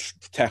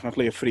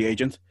technically a free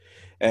agent.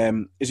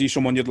 Is he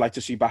someone you'd like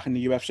to see back in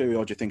the UFC,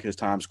 or do you think his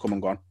time's come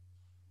and gone?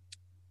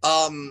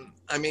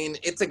 I mean,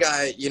 it's a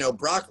guy,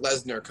 Brock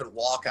Lesnar could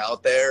walk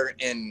out there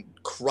in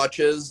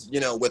crutches,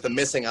 with a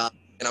missing eye,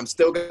 and I'm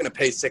still going to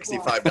pay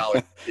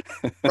 $65.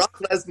 Brock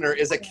Lesnar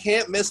is a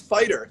can't-miss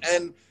fighter,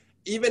 and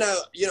even,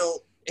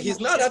 he's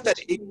not at that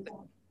age.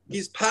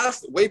 He's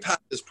way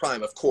past his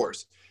prime, of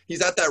course.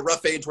 He's at that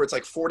rough age where it's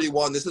like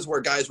 41. This is where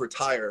guys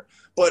retire.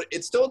 But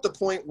it's still at the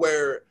point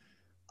where,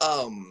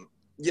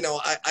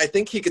 I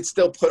think he could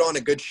still put on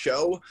a good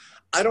show.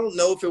 I don't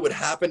know if it would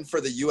happen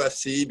for the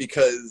UFC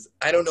because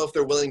I don't know if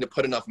they're willing to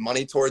put enough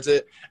money towards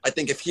it. I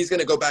think if he's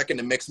going to go back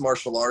into mixed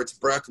martial arts,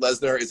 Brock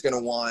Lesnar is going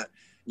to want,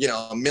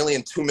 $1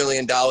 million, $2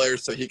 million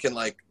so he can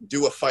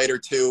do a fight or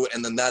two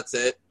and then that's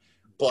it.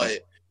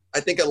 But I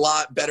think a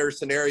lot better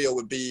scenario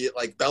would be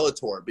like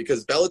Bellator,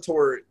 because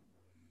Bellator,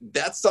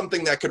 that's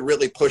something that could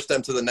really push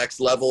them to the next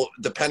level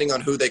depending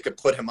on who they could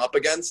put him up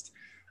against.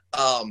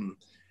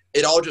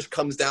 It all just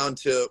comes down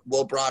to,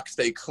 will Brock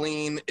stay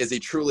clean? Is he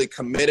truly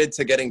committed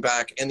to getting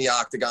back in the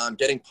octagon,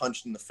 getting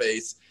punched in the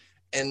face?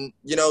 And,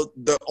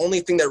 the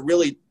only thing that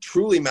really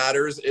truly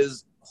matters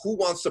is who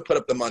wants to put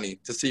up the money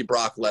to see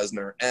Brock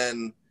Lesnar.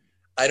 And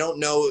I don't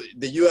know,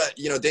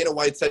 Dana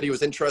White said he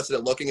was interested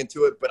in looking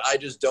into it, but I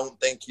just don't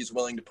think he's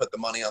willing to put the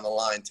money on the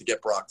line to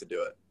get Brock to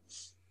do it.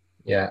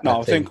 Yeah.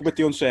 No, I think with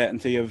the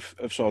uncertainty of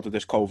sort of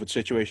this COVID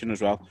situation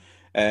as well,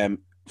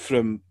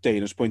 from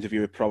Dana's point of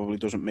view, it probably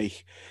doesn't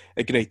make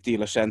a great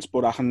deal of sense.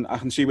 But I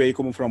can see where you're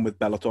coming from with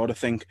Bellator. I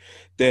think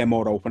they're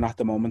more open at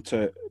the moment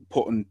to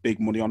putting big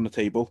money on the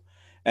table.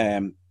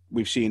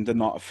 We've seen they're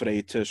not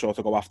afraid to sort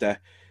of go after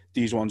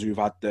these ones who've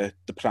had the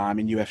prime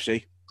in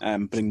UFC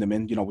and bring them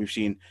in. We've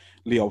seen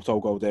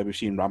Lyoto go there, we've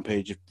seen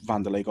Rampage,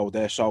 Vanderlei go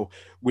there. So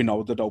we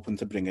know they're open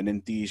to bringing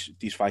in these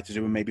fighters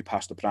who are maybe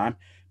past the prime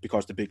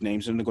because they're big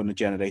names and they're going to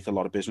generate a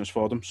lot of business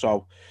for them.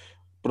 So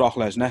Brock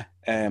Lesnar,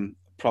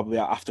 probably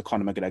after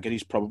Conor McGregor,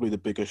 he's probably the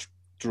biggest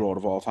draw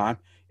of all time,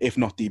 if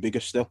not the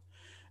biggest still.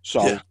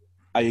 So yeah.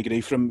 I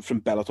agree from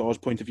Bellator's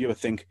point of view. I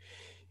think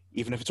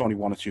even if it's only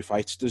one or two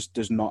fights,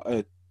 there's not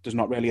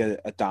really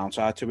a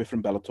downside to it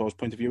from Bellator's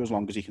point of view, as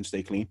long as he can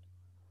stay clean.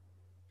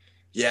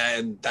 Yeah,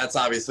 and that's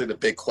obviously the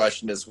big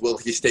question is, will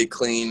he stay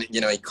clean?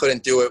 He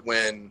couldn't do it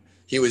when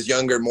he was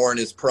younger, more in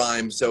his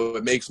prime. So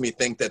it makes me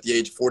think that at the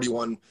age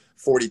 41,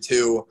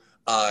 42,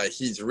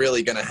 he's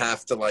really going to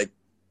have to at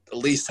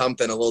least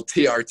something, a little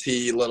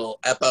TRT, little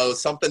EPO,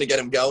 something to get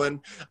him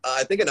going.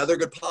 I think another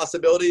good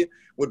possibility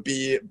would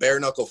be Bare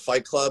Knuckle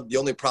Fight Club. The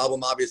only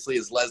problem, obviously,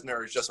 is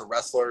Lesnar is just a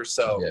wrestler,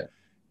 so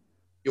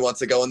he wants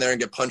to go in there and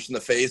get punched in the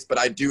face. But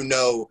I do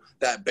know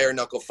that Bare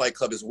Knuckle Fight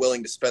Club is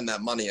willing to spend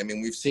that money. I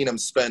mean, we've seen him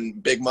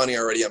spend big money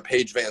already on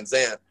Paige Van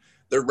Zandt.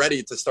 They're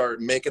ready to start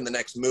making the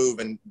next move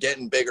and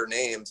getting bigger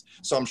names.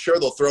 So I'm sure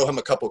they'll throw him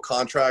a couple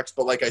contracts.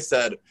 But like I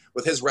said,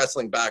 with his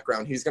wrestling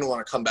background, he's going to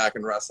want to come back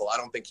and wrestle. I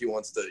don't think he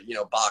wants to,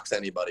 box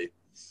anybody.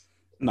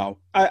 No,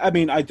 I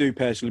mean, I do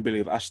personally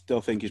believe, I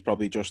still think he's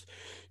probably just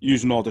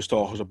using all this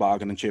talk as a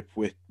bargaining chip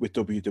with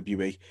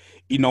WWE.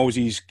 He knows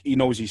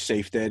he's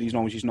safe there. He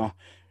knows he's not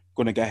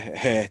going to get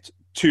hurt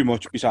too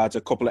much besides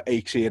a couple of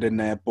aches here and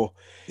there. But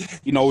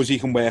he knows he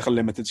can work a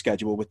limited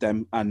schedule with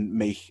them and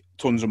make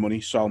tons of money.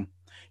 So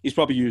he's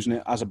probably using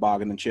it as a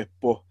bargaining chip,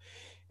 but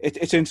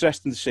it's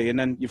interesting to see. And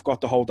then you've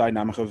got the whole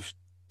dynamic of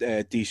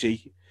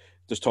DC.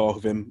 There's talk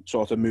of him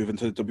sort of moving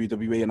to the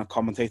WWE in a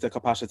commentator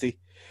capacity.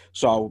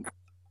 So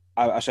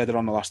I said it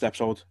on the last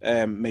episode,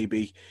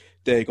 maybe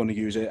they're going to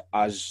use it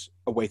as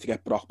a way to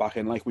get Brock back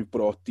in. Like, we've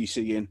brought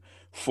DC in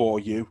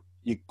for you.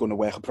 You're going to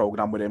work a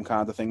program with him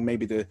kind of thing.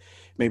 Maybe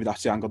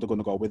that's the angle they're going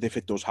to go with if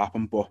it does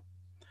happen. But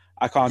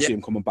I can't see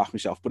him coming back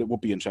myself, but it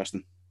would be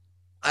interesting.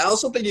 I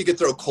also think you could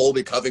throw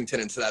Colby Covington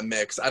into that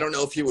mix. I don't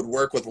know if he would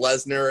work with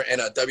Lesnar and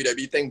a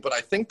WWE thing, but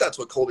I think that's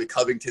what Colby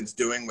Covington's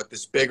doing with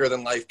this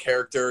bigger-than-life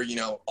character.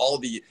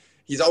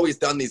 He's always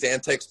done these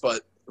antics,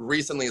 but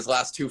recently his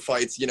last two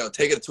fights,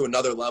 take it to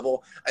another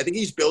level. I think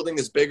he's building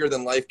this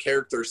bigger-than-life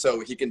character so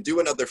he can do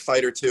another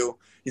fight or two.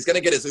 He's going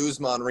to get his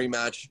Usman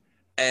rematch,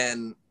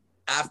 and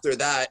after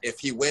that, if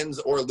he wins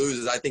or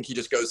loses, I think he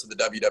just goes to the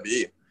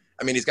WWE.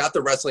 I mean, he's got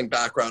the wrestling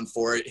background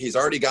for it. He's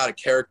already got a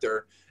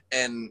character,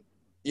 and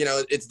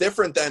it's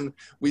different than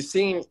we've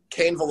seen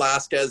Cain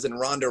Velasquez and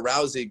Ronda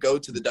Rousey go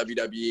to the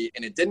WWE,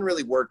 and it didn't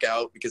really work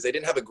out because they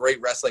didn't have a great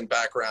wrestling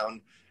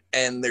background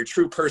and their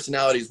true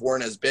personalities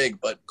weren't as big.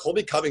 But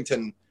Colby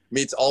Covington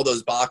meets all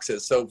those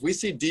boxes. So if we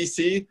see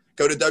DC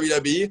go to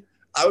WWE,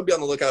 I would be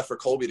on the lookout for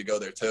Colby to go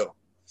there too.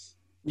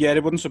 Yeah,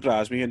 it wouldn't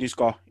surprise me, and he's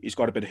got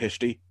a bit of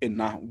history in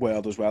that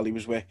world as well. He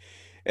was with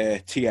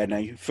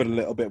TNA for a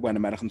little bit when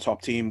American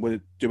Top Team were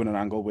doing an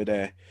angle with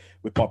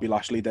Bobby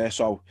Lashley there,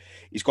 so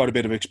he's got a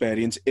bit of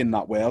experience in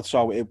that world.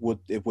 So it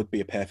would be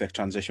a perfect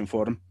transition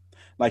for him.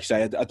 Like I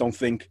say, I don't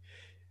think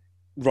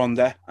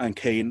Ronda and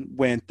Kane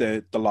weren't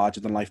the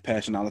larger than life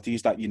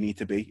personalities that you need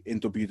to be in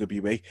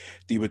WWE.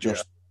 They were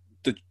just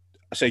they're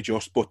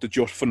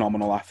just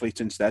phenomenal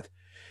athletes instead.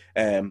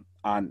 And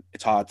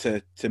it's hard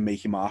to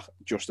make your mark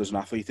just as an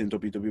athlete in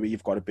WWE.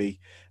 You've got to be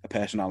a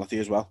personality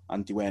as well,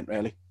 and they weren't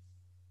really.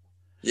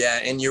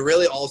 Yeah, and you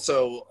really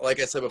also, like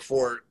I said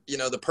before,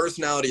 the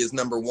personality is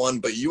number one,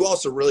 but you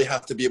also really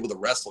have to be able to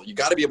wrestle. You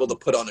got to be able to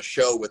put on a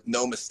show with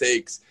no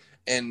mistakes.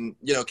 And,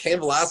 Cain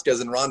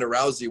Velasquez and Ronda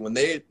Rousey, when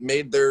they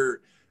made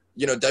their,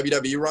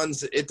 WWE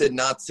runs, it did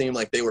not seem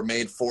like they were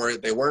made for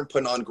it. They weren't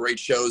putting on great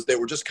shows. They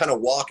were just kind of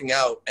walking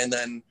out, and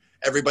then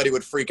everybody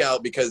would freak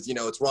out because,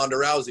 it's Ronda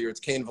Rousey or it's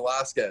Cain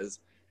Velasquez.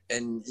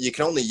 And you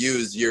can only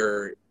use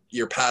your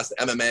past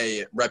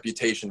MMA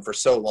reputation for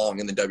so long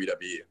in the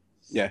WWE.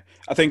 Yeah,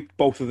 I think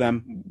both of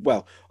them,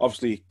 well,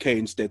 obviously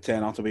Kane's did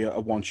turn out to be a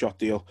one-shot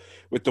deal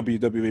with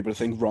WWE, but I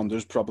think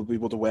Ronda's probably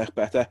would have worked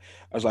better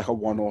as like a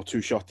one or two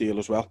shot deal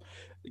as well.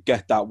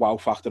 Get that wow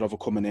factor of her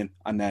coming in,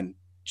 and then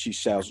she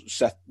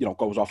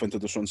goes off into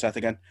the sunset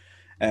again.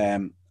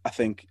 I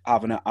think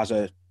having it as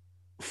a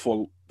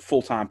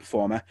full-time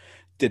performer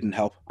didn't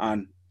help,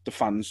 and the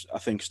fans, I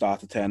think,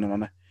 started turning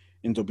on her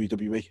in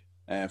WWE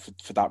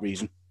for that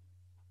reason.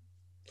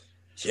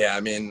 Yeah,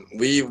 I mean,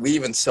 we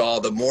even saw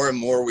the more and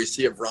more we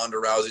see of Ronda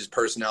Rousey's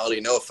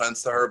personality. No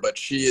offense to her, but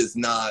she is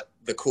not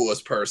the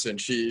coolest person.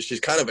 She's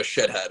kind of a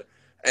shithead,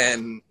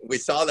 and we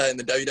saw that in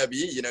the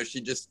WWE. She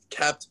just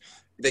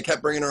they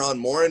kept bringing her on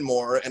more and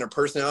more, and her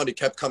personality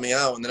kept coming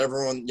out. And then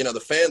everyone,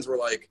 the fans were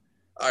like,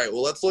 "All right,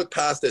 well, let's look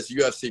past this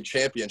UFC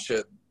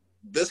championship.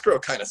 This girl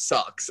kind of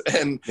sucks,"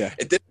 and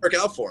It didn't work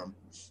out for him.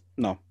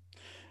 No,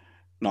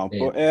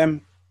 but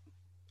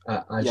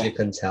as you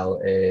can tell.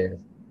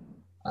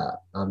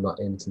 I'm not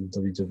into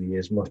WWE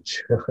as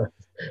much.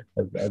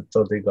 I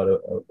totally got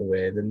a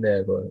word in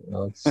there, but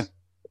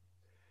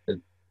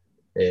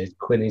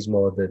Quinny's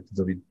more the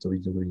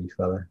WWE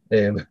fella.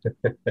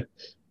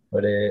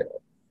 But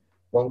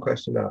one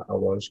question that I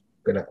was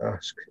going to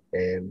ask,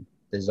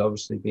 there's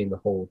obviously been the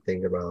whole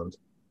thing around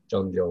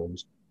Jon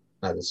Jones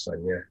as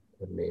Adesanya.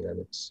 I mean,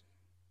 and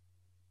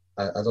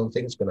I don't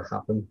think it's going to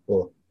happen,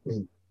 but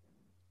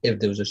if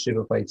there was a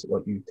super fight,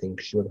 what you think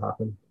should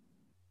happen?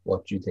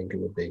 What do you think it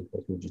would be?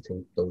 Like, who do you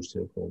think those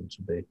two opponents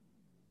would be?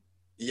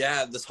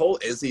 Yeah, this whole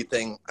Izzy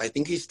thing, I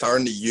think he's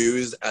starting to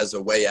use as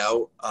a way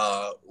out.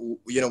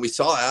 We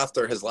saw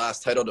after his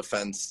last title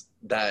defense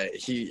that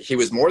he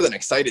was more than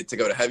excited to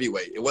go to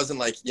heavyweight. It wasn't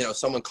like,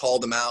 someone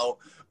called him out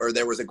or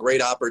there was a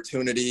great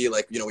opportunity.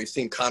 Like, we've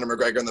seen Conor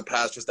McGregor in the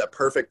past, just that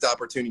perfect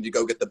opportunity to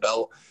go get the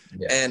belt.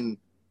 Yeah. And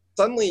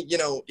suddenly,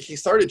 he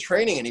started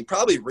training and he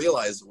probably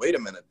realized, wait a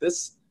minute,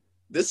 this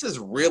is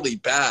really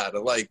bad.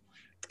 Like,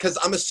 because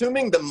I'm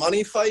assuming the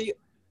money fight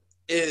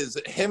is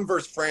him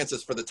versus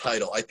Francis for the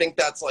title. I think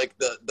that's like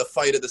the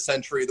fight of the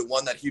century, the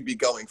one that he'd be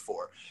going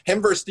for.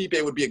 Him versus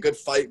Stipe would be a good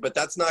fight, but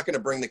that's not going to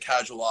bring the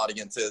casual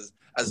audiences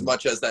as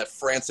much as that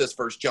Francis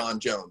versus Jon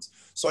Jones.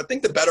 So I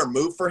think the better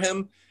move for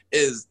him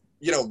is,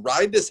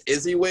 ride this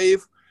Izzy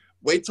wave,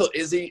 wait till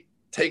Izzy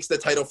takes the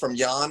title from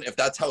Jan, if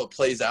that's how it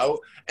plays out,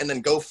 and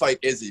then go fight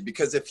Izzy.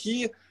 Because if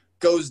he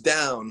goes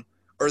down,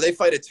 or they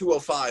fight at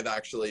 205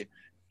 actually,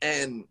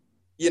 and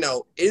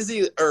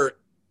Izzy or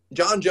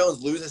Jon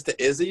Jones loses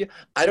to Izzy,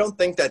 I don't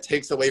think that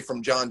takes away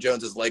from Jon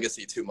Jones's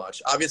legacy too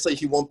much. Obviously,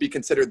 he won't be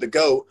considered the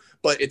GOAT,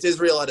 but it's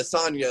Israel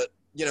Adesanya,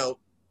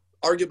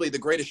 arguably the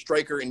greatest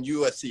striker in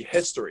UFC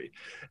history.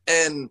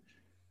 And,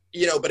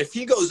 but if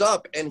he goes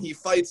up and he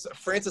fights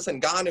Francis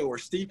Ngannou or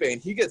Stipe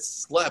and he gets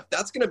slept,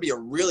 that's going to be a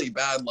really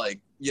bad,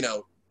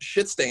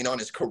 shit stain on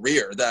his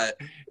career that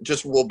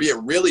just will be a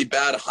really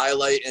bad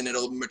highlight and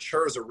it'll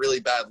mature as a really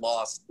bad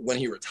loss when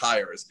he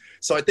retires.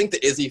 So I think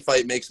the Izzy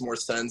fight makes more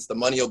sense. The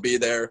money will be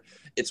there.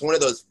 It's one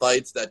of those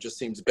fights that just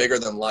seems bigger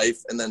than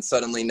life, and then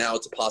suddenly now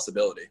it's a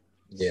possibility.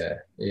 Yeah.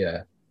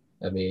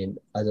 I mean,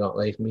 I don't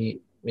like me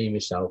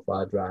myself.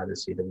 I'd rather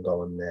see them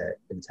go on their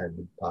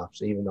intended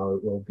paths, even though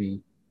it will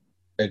be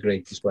a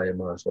great display of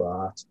martial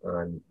arts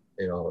and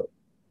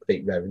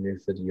great revenue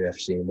for the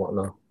UFC and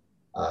whatnot.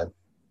 I'd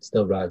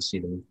still rather see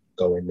them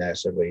go in their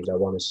separate ways. I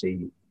want to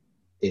see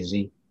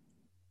Izzy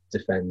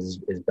defend his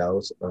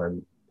belt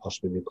and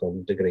possibly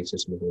become the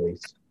greatest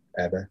middleweight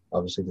ever.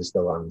 Obviously, there's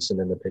still Anderson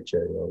in the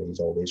picture. He's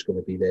always going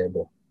to be there.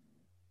 But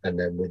and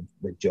then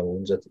with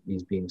Jones,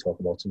 he's been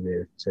talking about to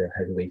move to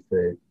heavyweight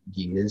for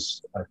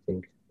years. I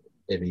think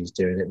if he's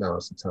doing it now,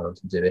 it's the time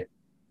to do it.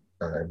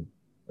 And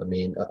I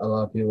mean, a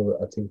lot of people,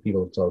 I think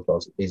people have talked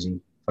about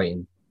Izzy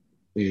fighting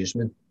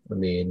Usman. I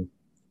mean,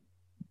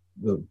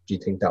 do you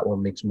think that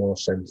one makes more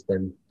sense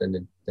than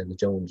the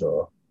Jones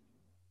or?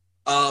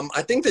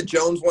 I think the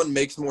Jones one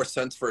makes more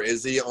sense for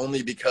Izzy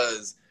only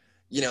because,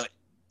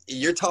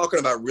 you're talking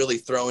about really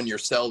throwing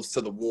yourselves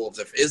to the wolves.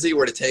 If Izzy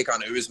were to take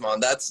on Usman,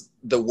 that's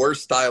the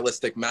worst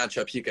stylistic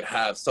matchup he could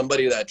have.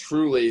 Somebody that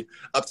truly,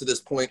 up to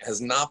this point,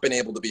 has not been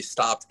able to be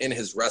stopped in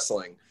his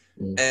wrestling.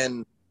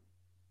 And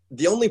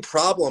the only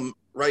problem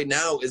right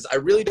now is I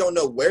really don't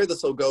know where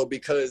this will go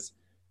because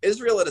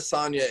Israel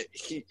Adesanya,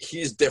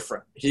 he's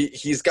different.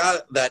 He's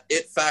got that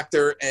it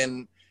factor,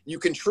 and you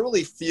can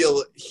truly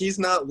feel he's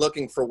not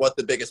looking for what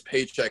the biggest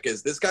paycheck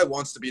is. This guy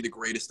wants to be the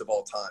greatest of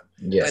all time.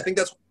 Yeah. And I think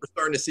that's what we're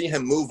starting to see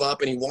him move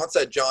up, and he wants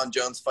that John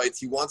Jones fights.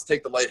 He wants to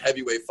take the light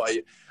heavyweight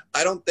fight.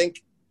 I don't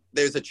think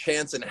there's a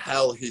chance in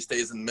hell he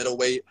stays in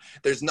middleweight.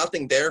 There's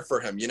nothing there for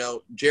him. You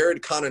know,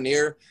 Jared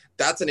Cannonier,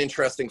 that's an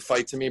interesting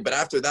fight to me. But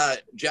after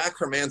that, Jack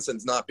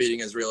Hermansson's not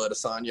beating Israel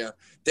Adesanya.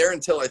 Darren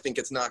Till, I think,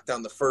 gets knocked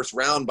down the first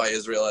round by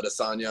Israel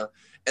Adesanya.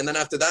 And then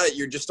after that,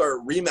 you just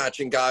start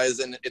rematching guys,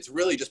 and it's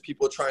really just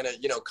people trying to,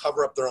 you know,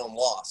 cover up their own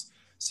loss.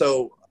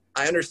 So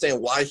I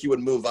understand why he would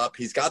move up.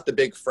 He's got the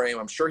big frame.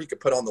 I'm sure he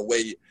could put on the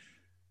weight.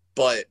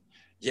 But,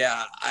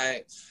 yeah,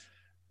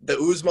 the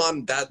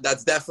Usman,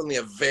 that's definitely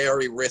a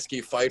very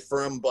risky fight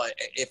for him. But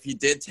if he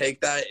did take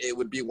that, it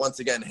would be, once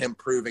again, him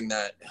proving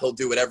that he'll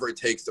do whatever it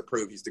takes to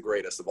prove he's the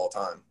greatest of all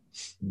time.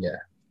 Yeah.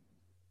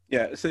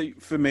 Yeah, so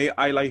for me,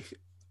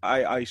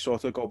 I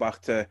sort of go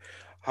back to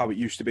how it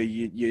used to be.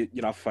 You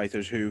have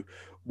fighters who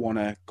want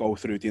to go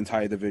through the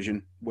entire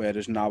division,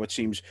 whereas now it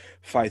seems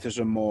fighters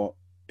are more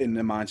in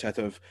the mindset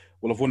of,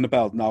 well, I've won the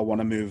belt, now I want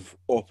to move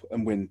up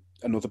and win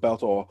another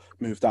belt, or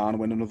move down and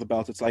win another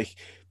belt. It's like,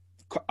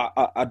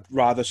 I'd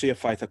rather see a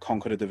fighter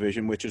conquer a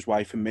division, which is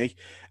why for me,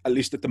 at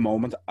least at the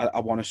moment, I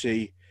want to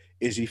see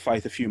Izzy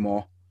fight a few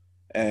more,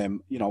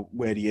 you know,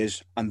 where he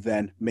is, and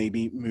then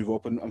maybe move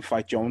up and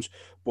fight Jones.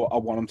 But I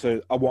want him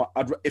to,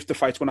 if the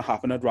fight's going to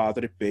happen, I'd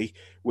rather it be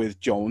with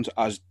Jones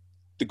as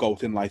the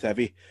GOAT in light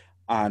heavy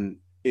and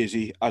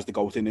Izzy as the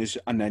GOAT in his,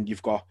 and then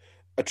you've got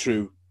a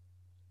true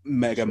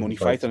mega money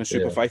fight and a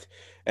super fight.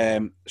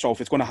 So if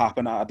it's going to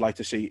happen, I'd like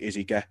to see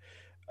Izzy get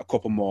a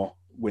couple more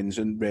wins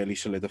and really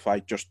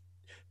solidify, just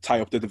tie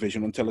up the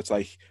division until it's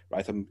like,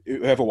 right,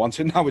 whoever wants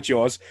it, now it's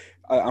yours,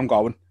 I'm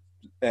going.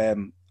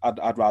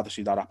 I'd rather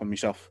see that happen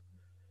myself.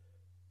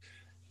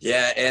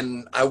 Yeah,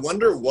 and I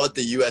wonder what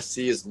the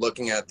UFC is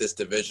looking at this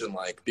division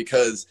like,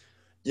 because,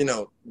 you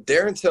know,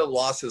 Darren Till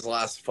lost his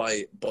last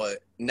fight, but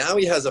now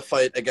he has a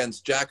fight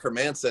against Jack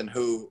Hermansson,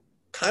 who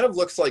kind of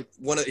looks like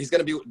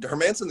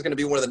Hermansson's going to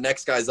be one of the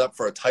next guys up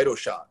for a title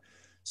shot.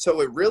 So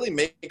it really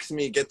makes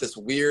me get this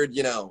weird,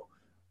 you know,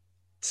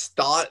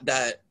 thought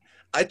that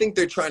I think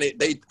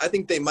I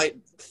think they might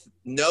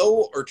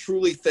know or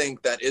truly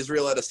think that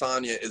Israel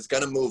Adesanya is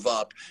going to move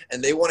up,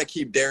 and they want to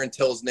keep Darren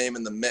Till's name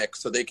in the mix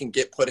so they can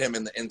put him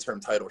in the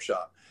interim title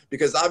shot.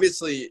 Because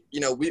obviously,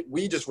 you know,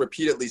 we just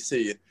repeatedly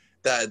see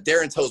that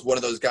Darren Till is one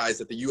of those guys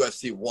that the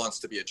UFC wants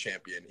to be a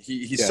champion.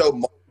 He's so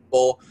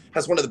multiple,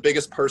 has one of the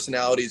biggest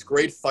personalities,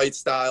 great fight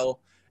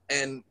style,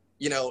 and,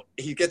 you know,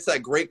 he gets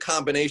that great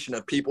combination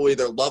of people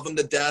either love him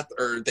to death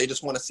or they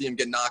just want to see him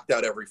get knocked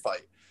out every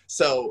fight.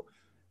 So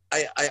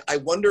I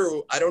wonder,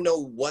 I don't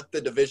know what the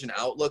division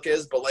outlook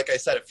is, but like I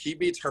said, if he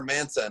beats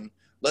Hermansson,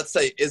 let's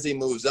say Izzy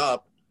moves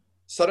up,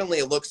 suddenly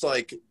it looks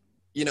like,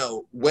 you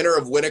know, winner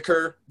of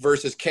Whitaker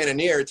versus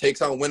Cannonier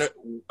takes on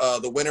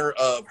the winner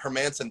of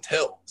Hermansson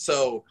Till.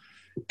 So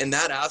in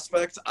that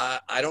aspect,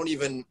 I don't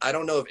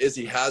know if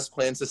Izzy has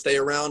plans to stay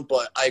around,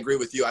 but I agree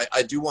with you.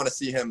 I do want to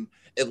see him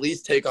at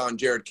least take on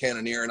Jared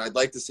Cannonier, and I'd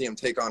like to see him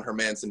take on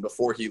Hermansson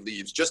before he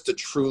leaves, just to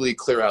truly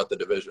clear out the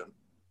division.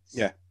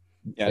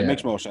 Yeah, it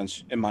makes more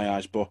sense in my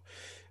eyes. But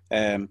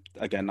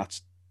again,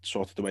 that's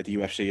sort of the way the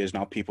UFC is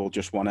now. People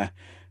just want to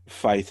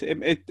fight.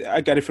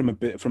 I get it from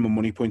a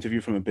money point of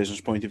view, from a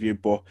business point of view.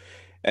 But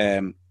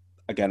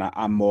again,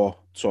 I'm more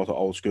sort of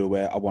old school,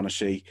 where I want to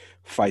see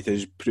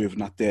fighters proving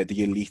that they're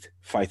the elite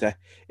fighter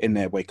in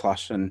their weight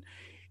class, and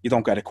you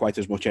don't get it quite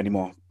as much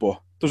anymore. But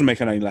it doesn't make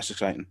it any less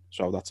exciting.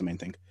 So that's the main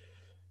thing.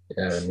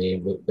 Yeah, I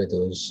mean, with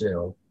those, you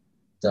know,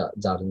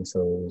 Darren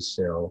Till's,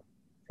 you know,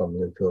 from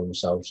Liverpool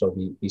himself, so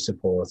we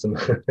support him.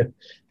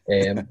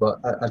 But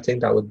I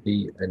think that would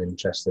be an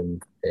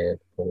interesting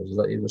proposal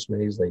that he just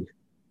made.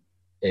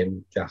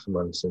 Like, Jack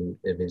Hermansson,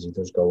 if Izzy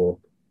does go up,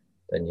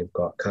 then you've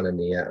got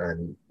Cannonier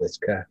and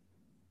Whitaker.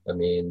 I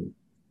mean,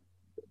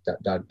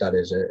 that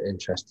is an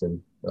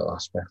interesting little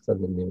aspect. I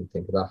didn't even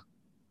think of that.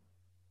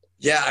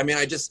 Yeah, I mean,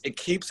 it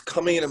keeps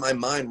coming into my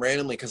mind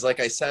randomly because, like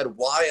I said,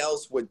 why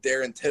else would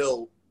Darren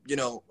Till, you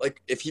know,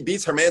 like, if he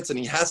beats Hermansson,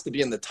 he has to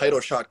be in the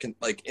title shot,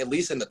 like, at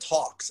least in the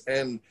talks.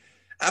 And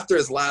after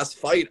his last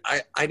fight,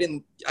 I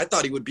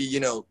thought he would be, you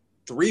know,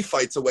 3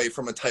 fights away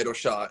from a title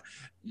shot.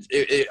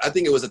 I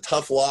think it was a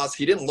tough loss.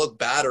 He didn't look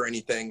bad or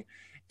anything.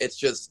 It's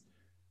just,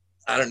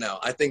 I don't know.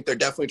 I think they're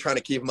definitely trying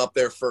to keep him up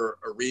there for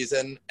a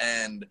reason.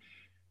 And,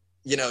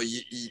 you know,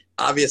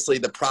 obviously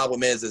the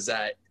problem is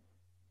that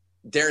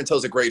Darren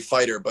Till's a great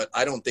fighter, but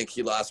I don't think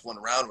he lasts one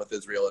round with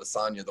Israel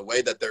Adesanya. The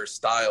way that their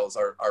styles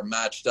are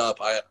matched up,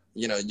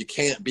 you know, you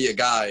can't be a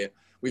guy.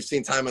 We've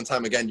seen time and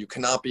time again, you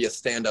cannot be a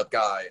stand-up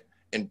guy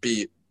and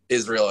beat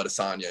Israel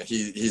Adesanya.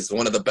 He's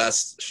one of the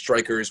best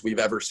strikers we've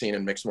ever seen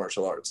in mixed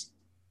martial arts.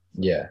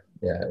 Yeah.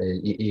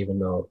 Even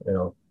though, you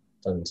know,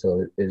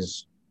 Darren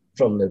is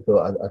from Liverpool,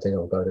 I think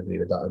I've got to agree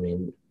with that. I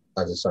mean,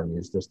 Adesanya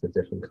is just a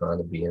different kind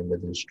of being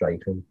with his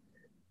striking.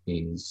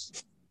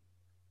 He's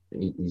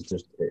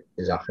just,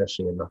 his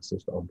accuracy, and that's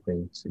just on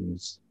point.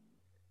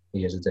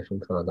 He is a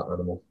different kind of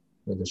animal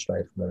with the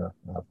striking.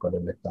 I've got to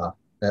admit that.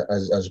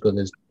 As good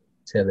as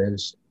Till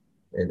is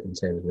in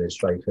terms of his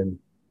striking.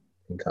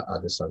 I think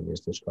Adesanya's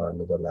just got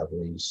another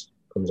level. He's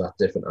comes at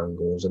different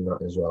angles and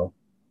that as well.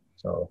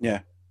 So yeah,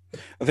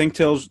 I think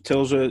Till's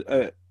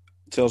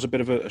a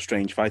bit of a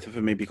strange fighter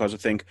for me, because I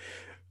think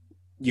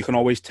you can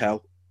always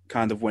tell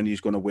kind of when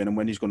he's going to win and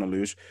when he's going to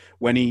lose.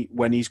 When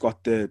he's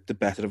got the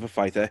better of a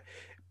fighter,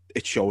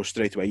 it shows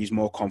straight away. He's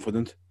more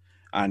confident,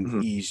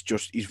 and he's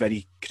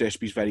very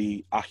crisp. He's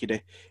very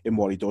accurate in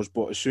what he does.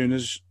 But as soon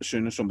as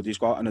somebody's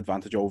got an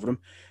advantage over him,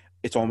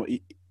 it's almost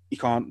he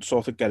can't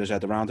sort of get his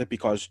head around it,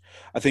 because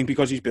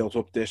he's built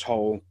up this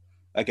whole,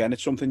 again,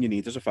 it's something you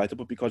need as a fighter,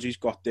 but because he's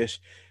got this,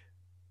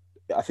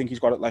 I think he's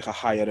got like a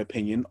higher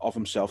opinion of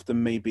himself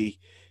than maybe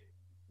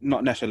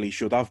not necessarily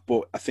should have,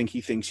 but I think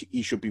he thinks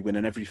he should be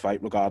winning every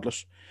fight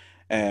regardless.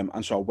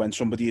 And so when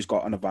somebody has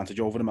got an advantage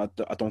over him, I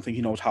don't think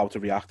he knows how to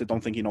react. I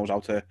don't think he knows how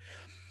to.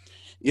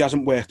 He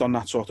hasn't worked on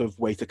that sort of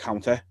way to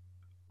counter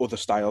other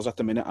styles at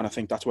the minute, and I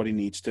think that's what he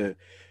needs to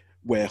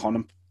work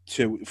on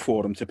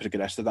for him to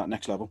progress to that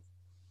next level.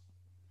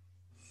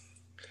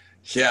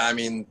 Yeah, I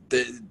mean,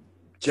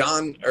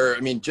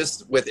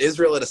 just with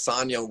Israel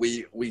Adesanya,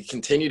 we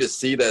continue to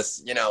see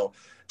this, you know,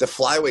 the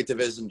flyweight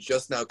division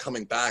just now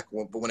coming back.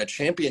 But when a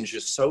champion is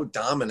just so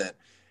dominant,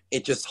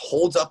 it just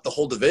holds up the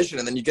whole division.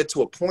 And then you get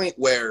to a point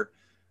where,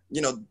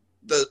 you know,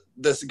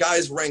 this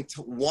guy's ranked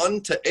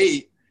 1 to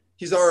 8,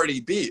 he's already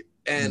beat.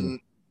 And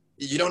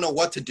you don't know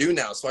what to do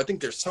now. So I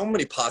think there's so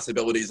many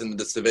possibilities in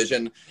this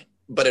division,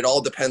 but it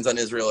all depends on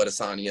Israel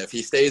Adesanya. If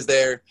he stays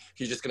there,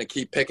 he's just going to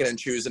keep picking and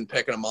choosing,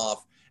 picking them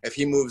off. If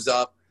he moves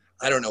up,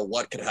 I don't know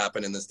what could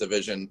happen in this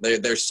division.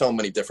 There's so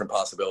many different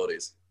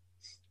possibilities.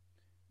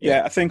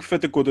 Yeah, I think for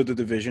the good of the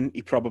division,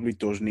 he probably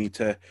does need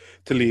to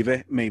leave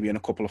it, maybe in a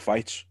couple of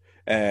fights,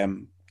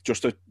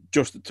 just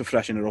to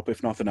freshen it up,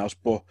 if nothing else.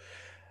 But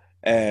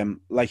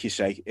like you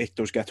say, it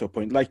does get to a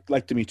point,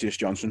 like Demetrius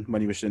Johnson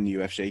when he was in the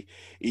UFC,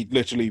 he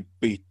literally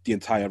beat the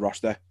entire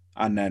roster,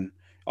 and then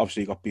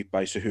obviously he got beat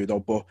by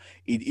Cejudo, but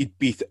he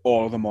beat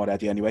all of them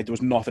already anyway. There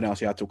was nothing else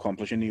he had to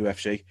accomplish in the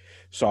UFC,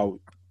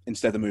 so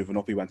instead of moving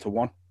up, he went to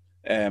 1.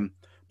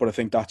 But I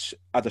think that's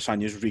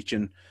Adesanya's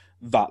reaching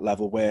that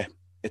level where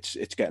it's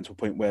getting to a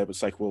point where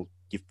it's like, well,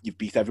 you've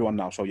beat everyone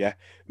now, so yeah,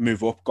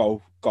 move up,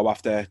 go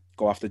after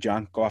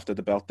Jan, go after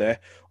the belt there,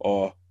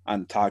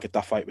 and target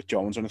that fight with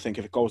Jones. And I think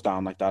if it goes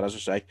down like that, as I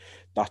say,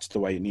 that's the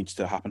way it needs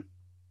to happen.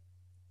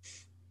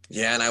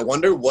 Yeah, and I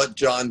wonder what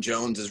Jon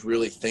Jones is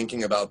really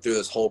thinking about through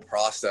this whole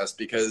process,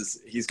 because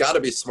he's got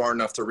to be smart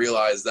enough to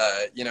realize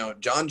that, you know,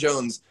 Jon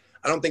Jones,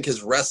 I don't think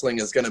his wrestling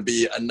is going to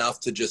be enough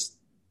to just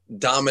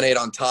dominate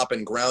on top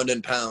and ground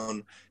and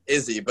pound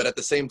Izzy. But at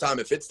the same time,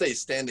 if it stays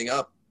standing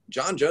up,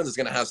 Jon Jones is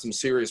going to have some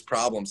serious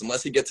problems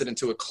unless he gets it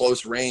into a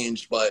close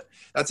range. But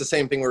that's the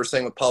same thing we were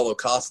saying with Paulo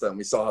Costa, and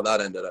we saw how that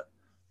ended up.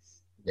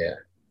 Yeah,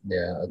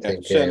 I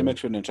think certainly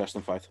makes for an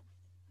interesting fight.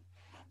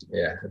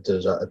 Yeah, it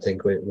does. I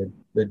think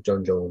with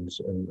Jon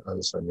Jones and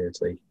Adesanya,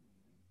 it's like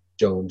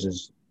Jones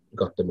has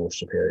got the most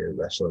superior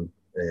wrestling.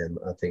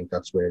 I think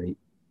that's where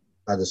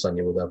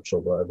Adesanya would have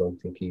trouble. I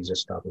don't think he's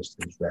established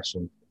his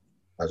wrestling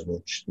as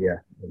much. Yeah,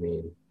 I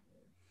mean,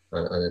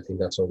 and I think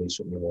that's always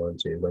something you want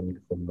to do when you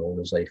become known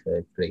as like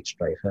a great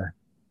striker.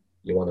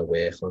 You want to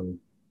work on,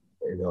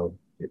 you know,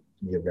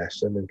 your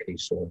wrestling in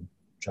case someone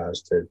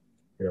tries to,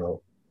 you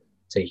know,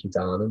 take you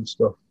down and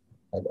stuff.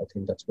 I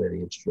think that's where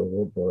he'd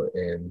struggle. But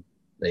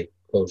like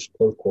close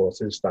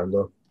quarters, stand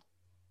up,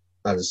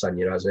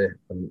 Adesanya has it.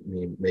 I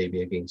mean,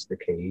 maybe against the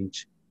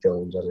cage,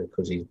 Jones has it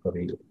because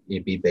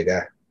he'd be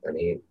bigger and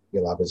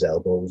he'll have his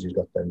elbows. He's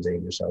got them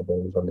dangerous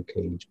elbows on the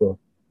cage. But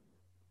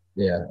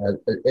yeah,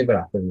 if it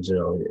happens, you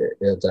know,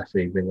 it'll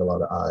definitely bring a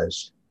lot of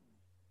eyes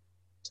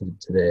to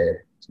the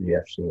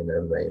UFC and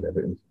MMA and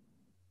everything.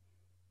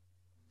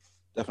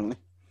 Definitely.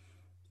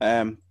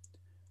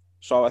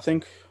 So I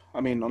think,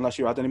 I mean, unless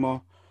you had any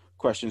more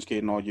questions,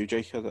 Kieran, or you,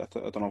 Jake, I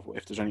don't know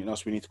if there's anything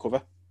else we need to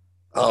cover.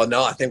 Oh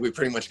no, I think we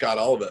pretty much got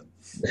all of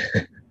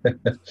it.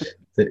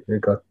 We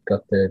got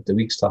the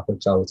week's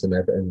topics out and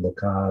everything, the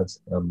cards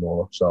and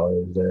more.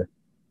 So it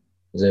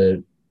was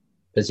a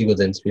pretty good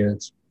interview.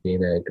 It's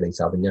been great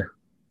having you.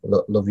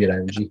 Love your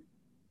energy.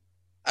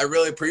 I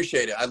really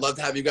appreciate it. I'd love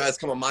to have you guys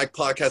come on my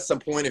podcast at some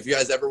point. If you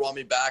guys ever want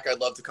me back, I'd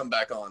love to come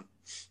back on.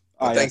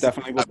 Yeah,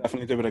 definitely. We'll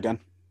definitely do it again.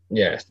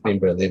 Yeah, it's been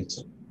brilliant.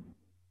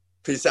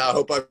 Peace out.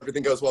 Hope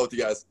everything goes well with you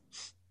guys.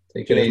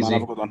 Take it easy. Man,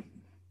 have a good one.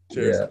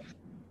 Cheers. Yeah.